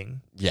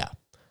sending. Yeah.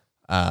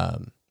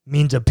 It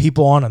means a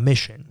people on a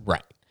mission.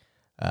 Right.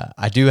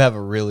 I do have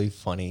a really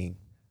funny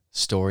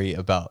story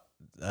about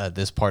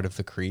this part of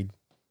the creed.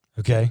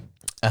 Okay.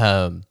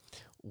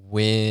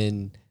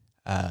 When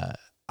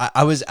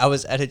I was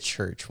at a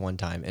church one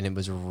time, and it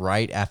was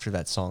right after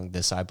that song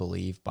 "This I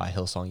Believe" by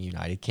Hillsong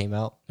United came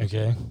out.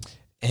 Okay.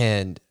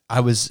 And I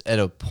was at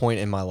a point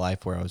in my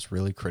life where I was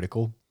really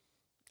critical,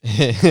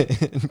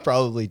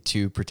 probably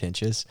too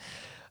pretentious.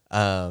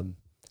 And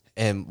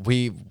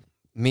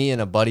me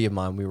and a buddy of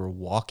mine, we were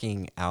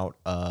walking out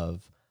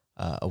of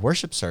a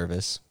worship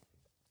service,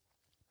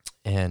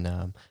 and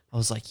I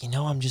was like,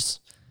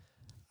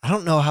 I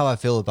don't know how I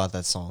feel about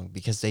that song,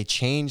 because they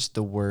changed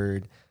the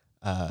word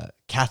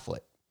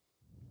Catholic,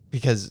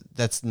 because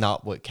that's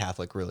not what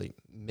Catholic really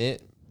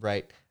meant,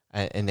 right?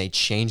 And they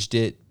changed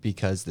it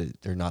because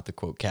they're not the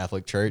quote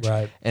Catholic Church,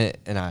 Right.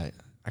 And I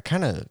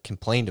kind of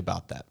complained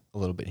about that a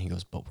little bit. And he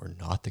goes, "But we're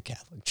not the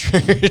Catholic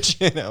Church,"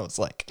 and I was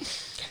like,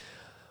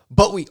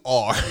 "But we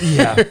are."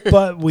 Yeah,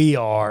 but we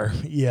are.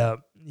 Yeah.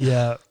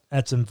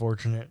 That's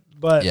unfortunate.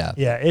 But yeah,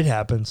 it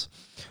happens.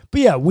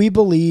 But yeah, we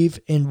believe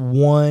in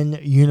one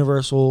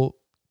universal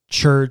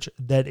church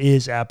that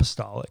is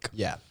apostolic.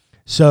 Yeah.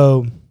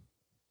 So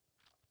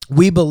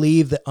we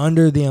believe that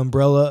under the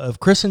umbrella of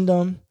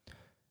Christendom,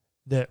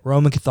 that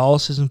Roman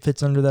Catholicism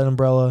fits under that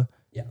umbrella,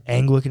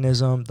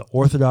 Anglicanism, the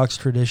Orthodox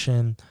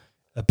tradition,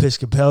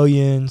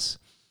 Episcopalians,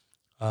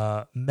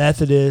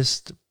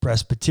 Methodists,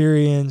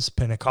 Presbyterians,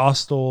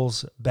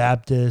 Pentecostals,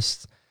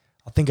 Baptists.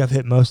 I think I've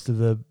hit most of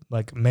the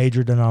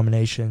major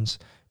denominations,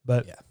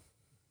 but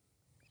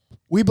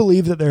we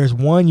believe that there is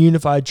one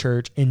unified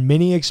church in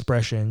many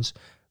expressions,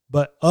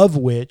 but of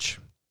which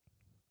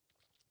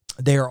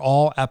they are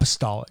all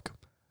apostolic.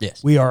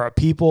 Yes. We are a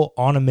people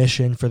on a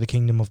mission for the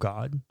kingdom of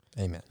God.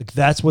 Amen.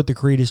 That's what the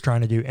creed is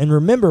trying to do. And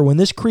remember, when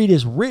this creed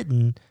is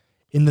written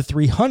in the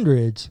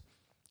 300s,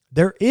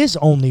 there is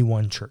only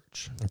one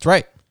church. That's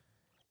right.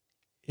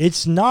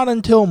 It's not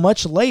until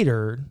much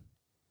later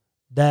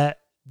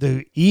that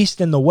the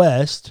East and the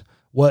West,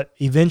 what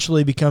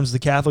eventually becomes the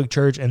Catholic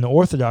Church and the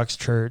Orthodox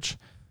Church,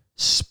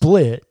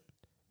 split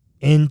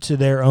into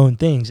their own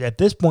things. At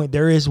this point,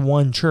 there is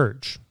one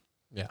church.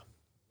 Yeah.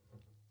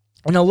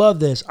 And I love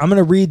this. I'm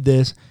going to read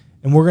this,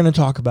 and we're going to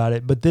talk about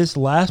it. But this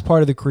last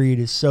part of the creed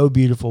is so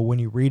beautiful when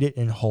you read it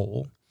in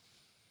whole.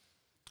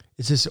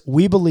 It says,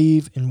 "We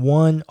believe in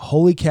one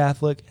holy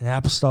Catholic and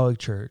apostolic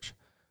church.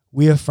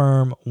 We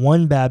affirm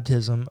one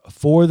baptism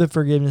for the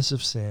forgiveness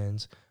of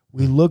sins.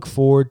 We look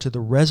forward to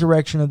the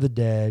resurrection of the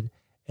dead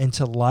and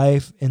to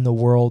life in the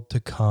world to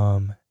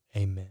come.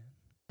 Amen."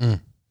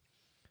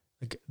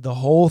 The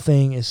whole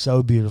thing is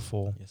so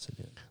beautiful. Yes, it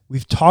is.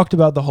 We've talked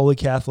about the Holy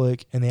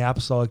Catholic and the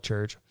Apostolic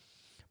Church,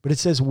 but it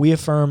says we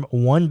affirm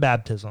one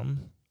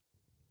baptism.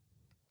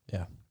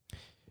 Yeah.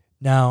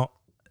 Now,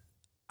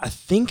 I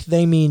think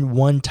they mean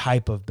one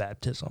type of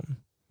baptism.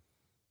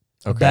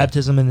 Okay.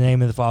 Baptism in the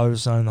name of the Father, the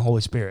Son, and the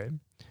Holy Spirit.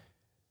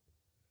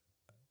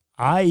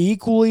 I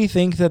equally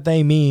think that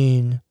they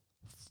mean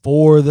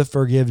for the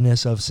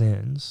forgiveness of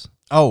sins.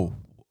 Oh,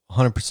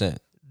 100%.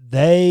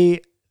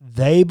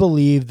 They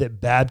believe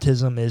that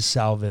baptism is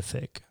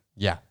salvific.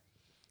 Yeah.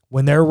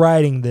 When they're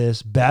writing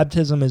this,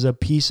 baptism is a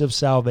piece of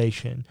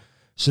salvation.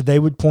 So they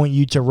would point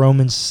you to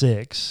Romans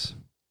 6,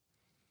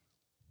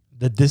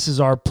 that this is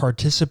our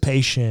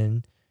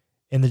participation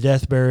in the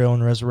death, burial,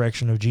 and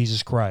resurrection of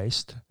Jesus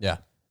Christ. Yeah.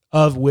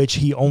 Of which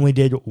he only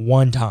did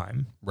one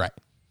time. Right.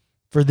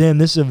 For them,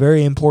 this is a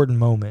very important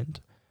moment.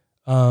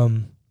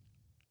 And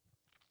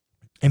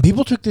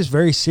people took this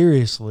very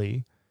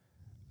seriously.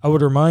 I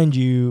would remind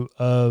you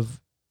of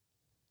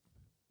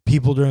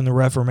people during the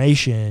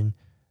Reformation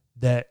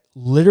that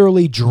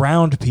literally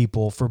drowned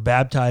people for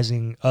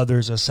baptizing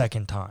others a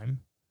second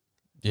time.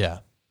 Yeah.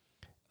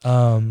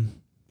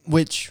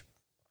 Which,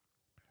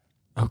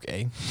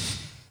 okay.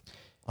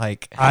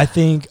 I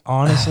think,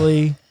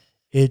 honestly,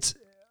 and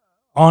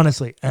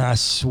I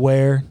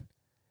swear,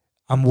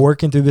 I'm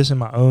working through this in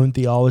my own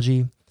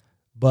theology,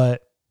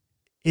 but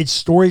it's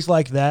stories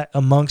like that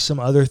amongst some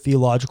other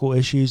theological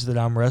issues that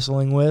I'm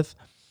wrestling with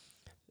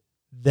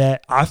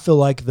that I feel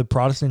like the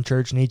Protestant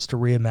church needs to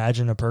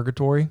reimagine a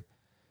purgatory,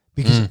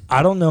 because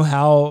I don't know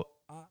how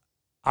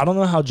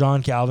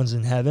John Calvin's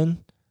in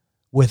heaven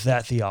with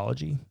that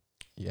theology.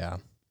 Yeah.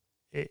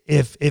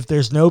 If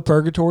there's no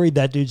purgatory,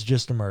 that dude's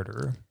just a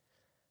murderer.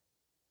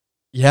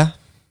 Yeah.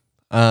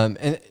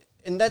 And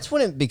that's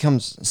when it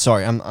becomes,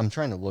 sorry, I'm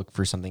trying to look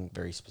for something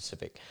very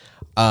specific.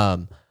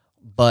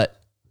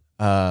 But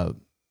I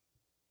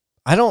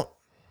don't,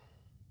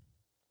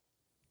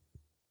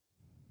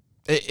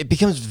 it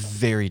becomes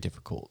very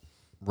difficult,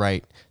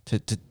 right,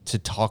 to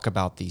talk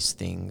about these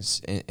things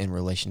in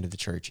relation to the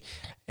church.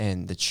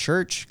 And the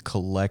church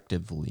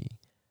collectively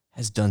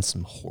has done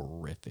some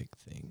horrific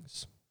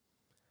things.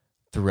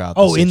 throughout.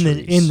 Oh, in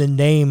the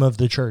name of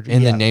the church.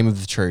 In the name of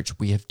the church,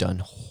 we have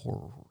done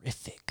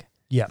horrific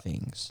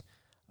things.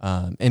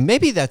 And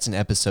maybe that's an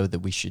episode that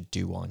we should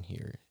do on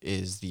here,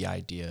 is the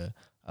idea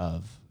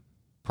of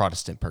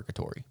Protestant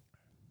purgatory.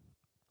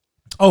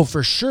 Oh,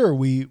 for sure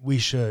we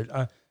should.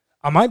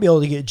 I might be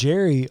able to get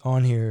Jerry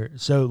on here.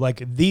 So,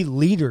 like, the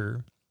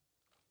leader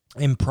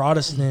in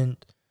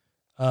Protestant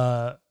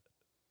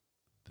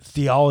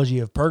theology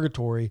of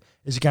purgatory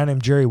is a guy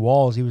named Jerry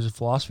Walls. He was a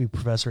philosophy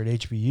professor at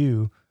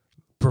HBU,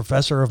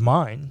 professor of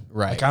mine.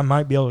 Right. Like, I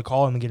might be able to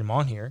call him and get him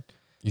on here.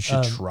 You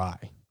should try.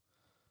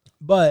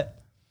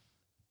 But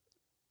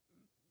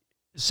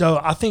so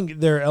I think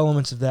there are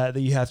elements of that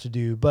you have to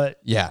do. But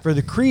for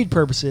the creed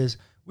purposes,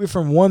 we're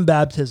from one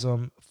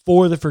baptism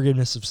for the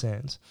forgiveness of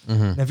sins.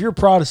 Mm-hmm. Now, if you're a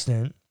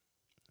Protestant,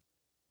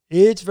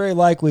 it's very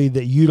likely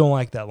that you don't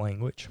like that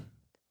language.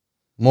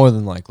 More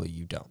than likely,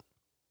 you don't.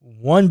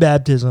 One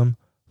baptism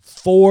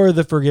for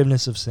the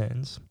forgiveness of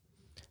sins.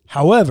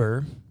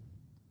 However,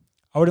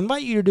 I would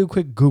invite you to do a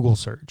quick Google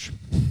search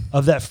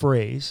of that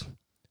phrase,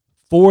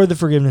 for the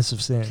forgiveness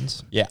of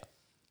sins. Yeah.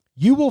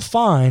 You will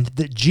find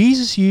that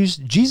Jesus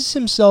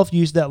himself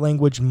used that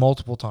language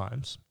multiple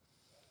times.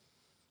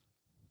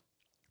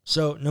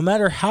 So no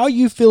matter how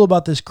you feel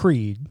about this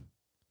creed,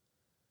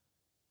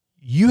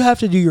 you have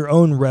to do your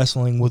own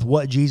wrestling with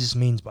what Jesus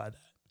means by that.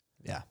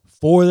 Yeah.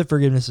 For the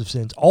forgiveness of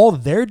sins. All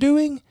they're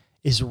doing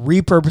is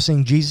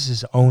repurposing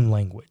Jesus' own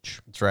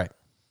language. That's right.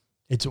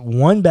 It's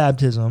one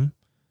baptism.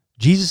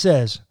 Jesus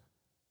says,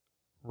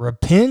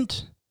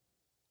 repent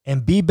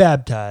and be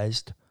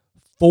baptized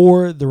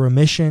for the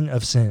remission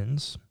of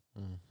sins.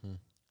 Mm-hmm.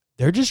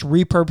 They're just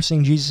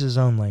repurposing Jesus'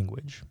 own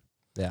language.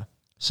 Yeah.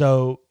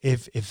 So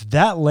if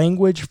that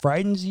language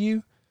frightens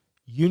you,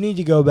 you need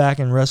to go back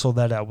and wrestle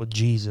that out with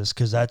Jesus,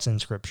 because that's in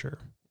Scripture.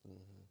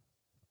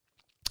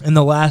 Mm-hmm. And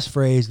the last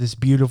phrase, this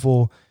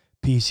beautiful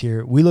piece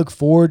here, we look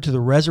forward to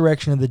the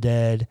resurrection of the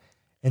dead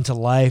and to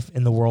life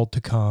in the world to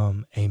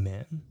come.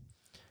 Amen.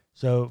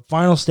 So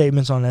final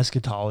statements on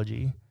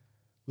eschatology.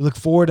 We look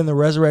forward in the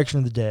resurrection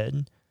of the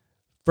dead.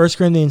 1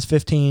 Corinthians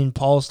 15,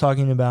 Paul's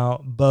talking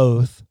about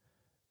both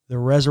the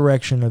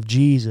resurrection of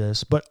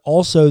Jesus, but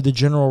also the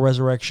general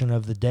resurrection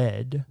of the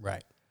dead.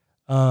 Right.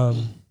 I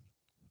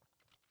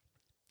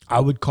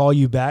would call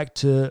you back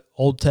to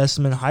Old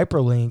Testament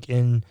hyperlink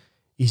in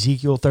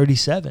Ezekiel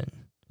 37.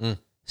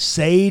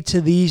 Say to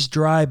these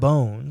dry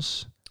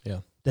bones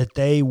that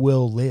they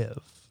will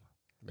live.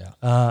 Yeah.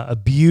 A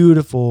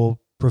beautiful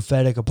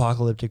prophetic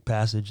apocalyptic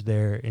passage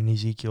there in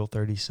Ezekiel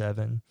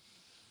 37.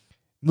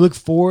 Look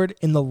forward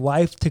in the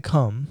life to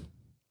come,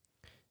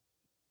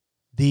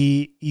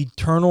 the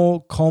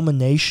eternal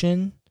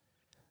culmination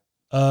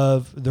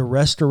of the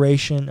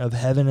restoration of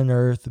heaven and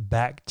earth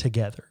back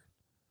together.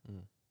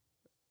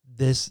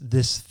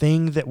 This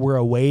thing that we're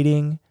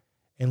awaiting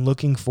and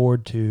looking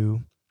forward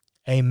to.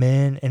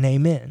 Amen and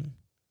amen.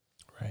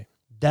 Right.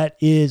 That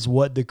is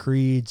what the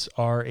creeds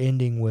are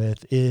ending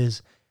with,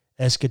 is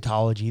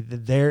eschatology.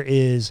 That there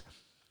is,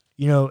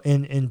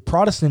 in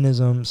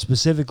Protestantism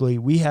specifically,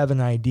 we have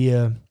an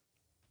idea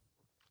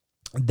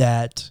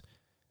that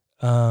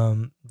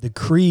the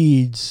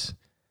creeds,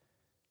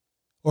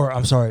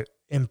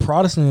 in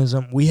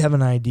Protestantism, we have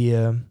an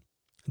idea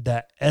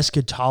that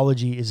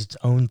eschatology is its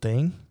own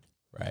thing.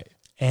 Right.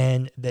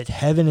 And that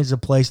heaven is a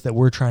place that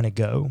we're trying to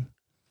go.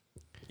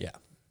 Yeah.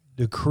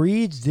 The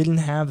creeds didn't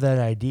have that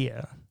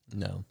idea.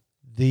 No.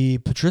 The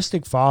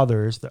patristic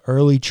fathers, the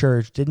early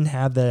church, didn't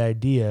have that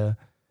idea.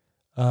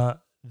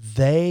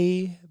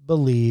 They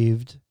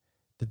believed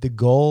that the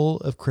goal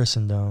of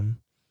Christendom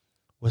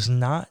was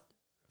not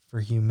for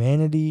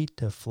humanity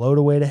to float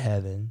away to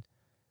heaven,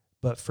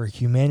 but for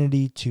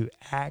humanity to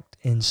act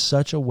in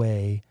such a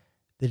way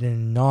that it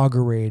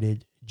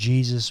inaugurated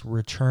Jesus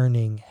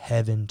returning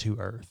heaven to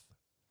earth.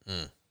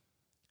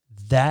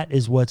 That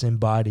is what's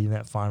embodied in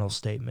that final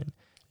statement,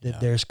 that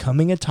there's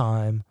coming a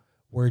time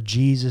where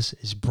Jesus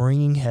is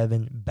bringing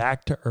heaven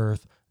back to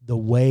earth the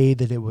way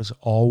that it was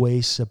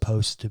always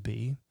supposed to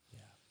be. Yeah.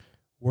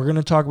 We're going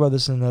to talk about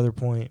this in another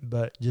point,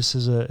 but just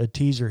as a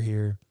teaser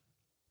here,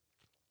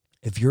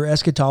 if your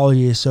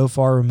eschatology is so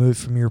far removed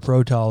from your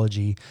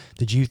protology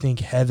that you think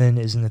heaven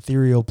is an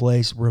ethereal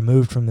place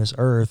removed from this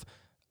earth,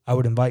 I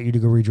would invite you to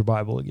go read your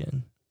Bible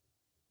again.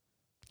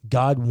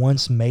 God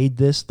once made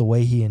this the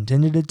way he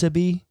intended it to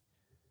be.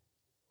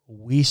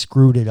 We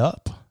screwed it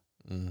up.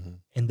 Mm-hmm.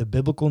 And the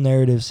biblical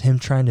narrative is him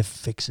trying to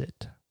fix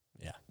it.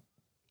 Yeah.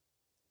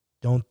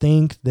 Don't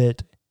think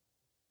that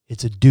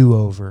it's a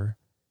do-over.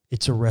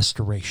 It's a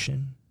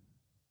restoration.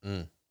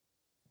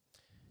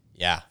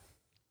 Yeah.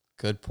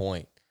 Good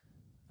point.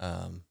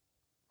 Good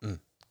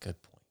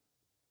point.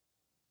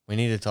 We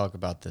need to talk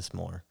about this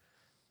more.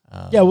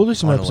 We'll do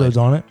some episodes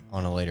on it.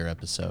 On a later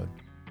episode.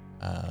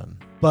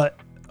 But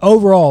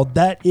overall,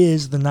 that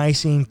is the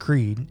Nicene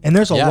Creed. And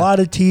there's a lot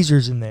of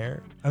teasers in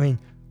there. I mean,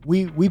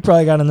 we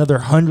probably got another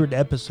 100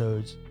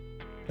 episodes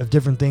of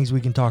different things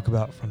we can talk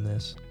about from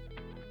this.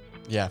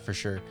 Yeah, for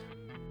sure.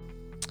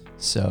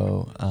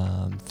 So,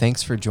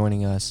 thanks for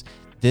joining us.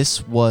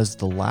 This was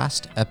the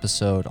last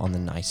episode on the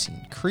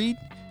Nicene Creed.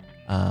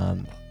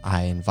 I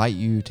invite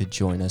you to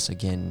join us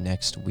again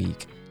next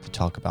week to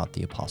talk about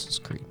the Apostles'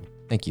 Creed.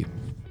 Thank you.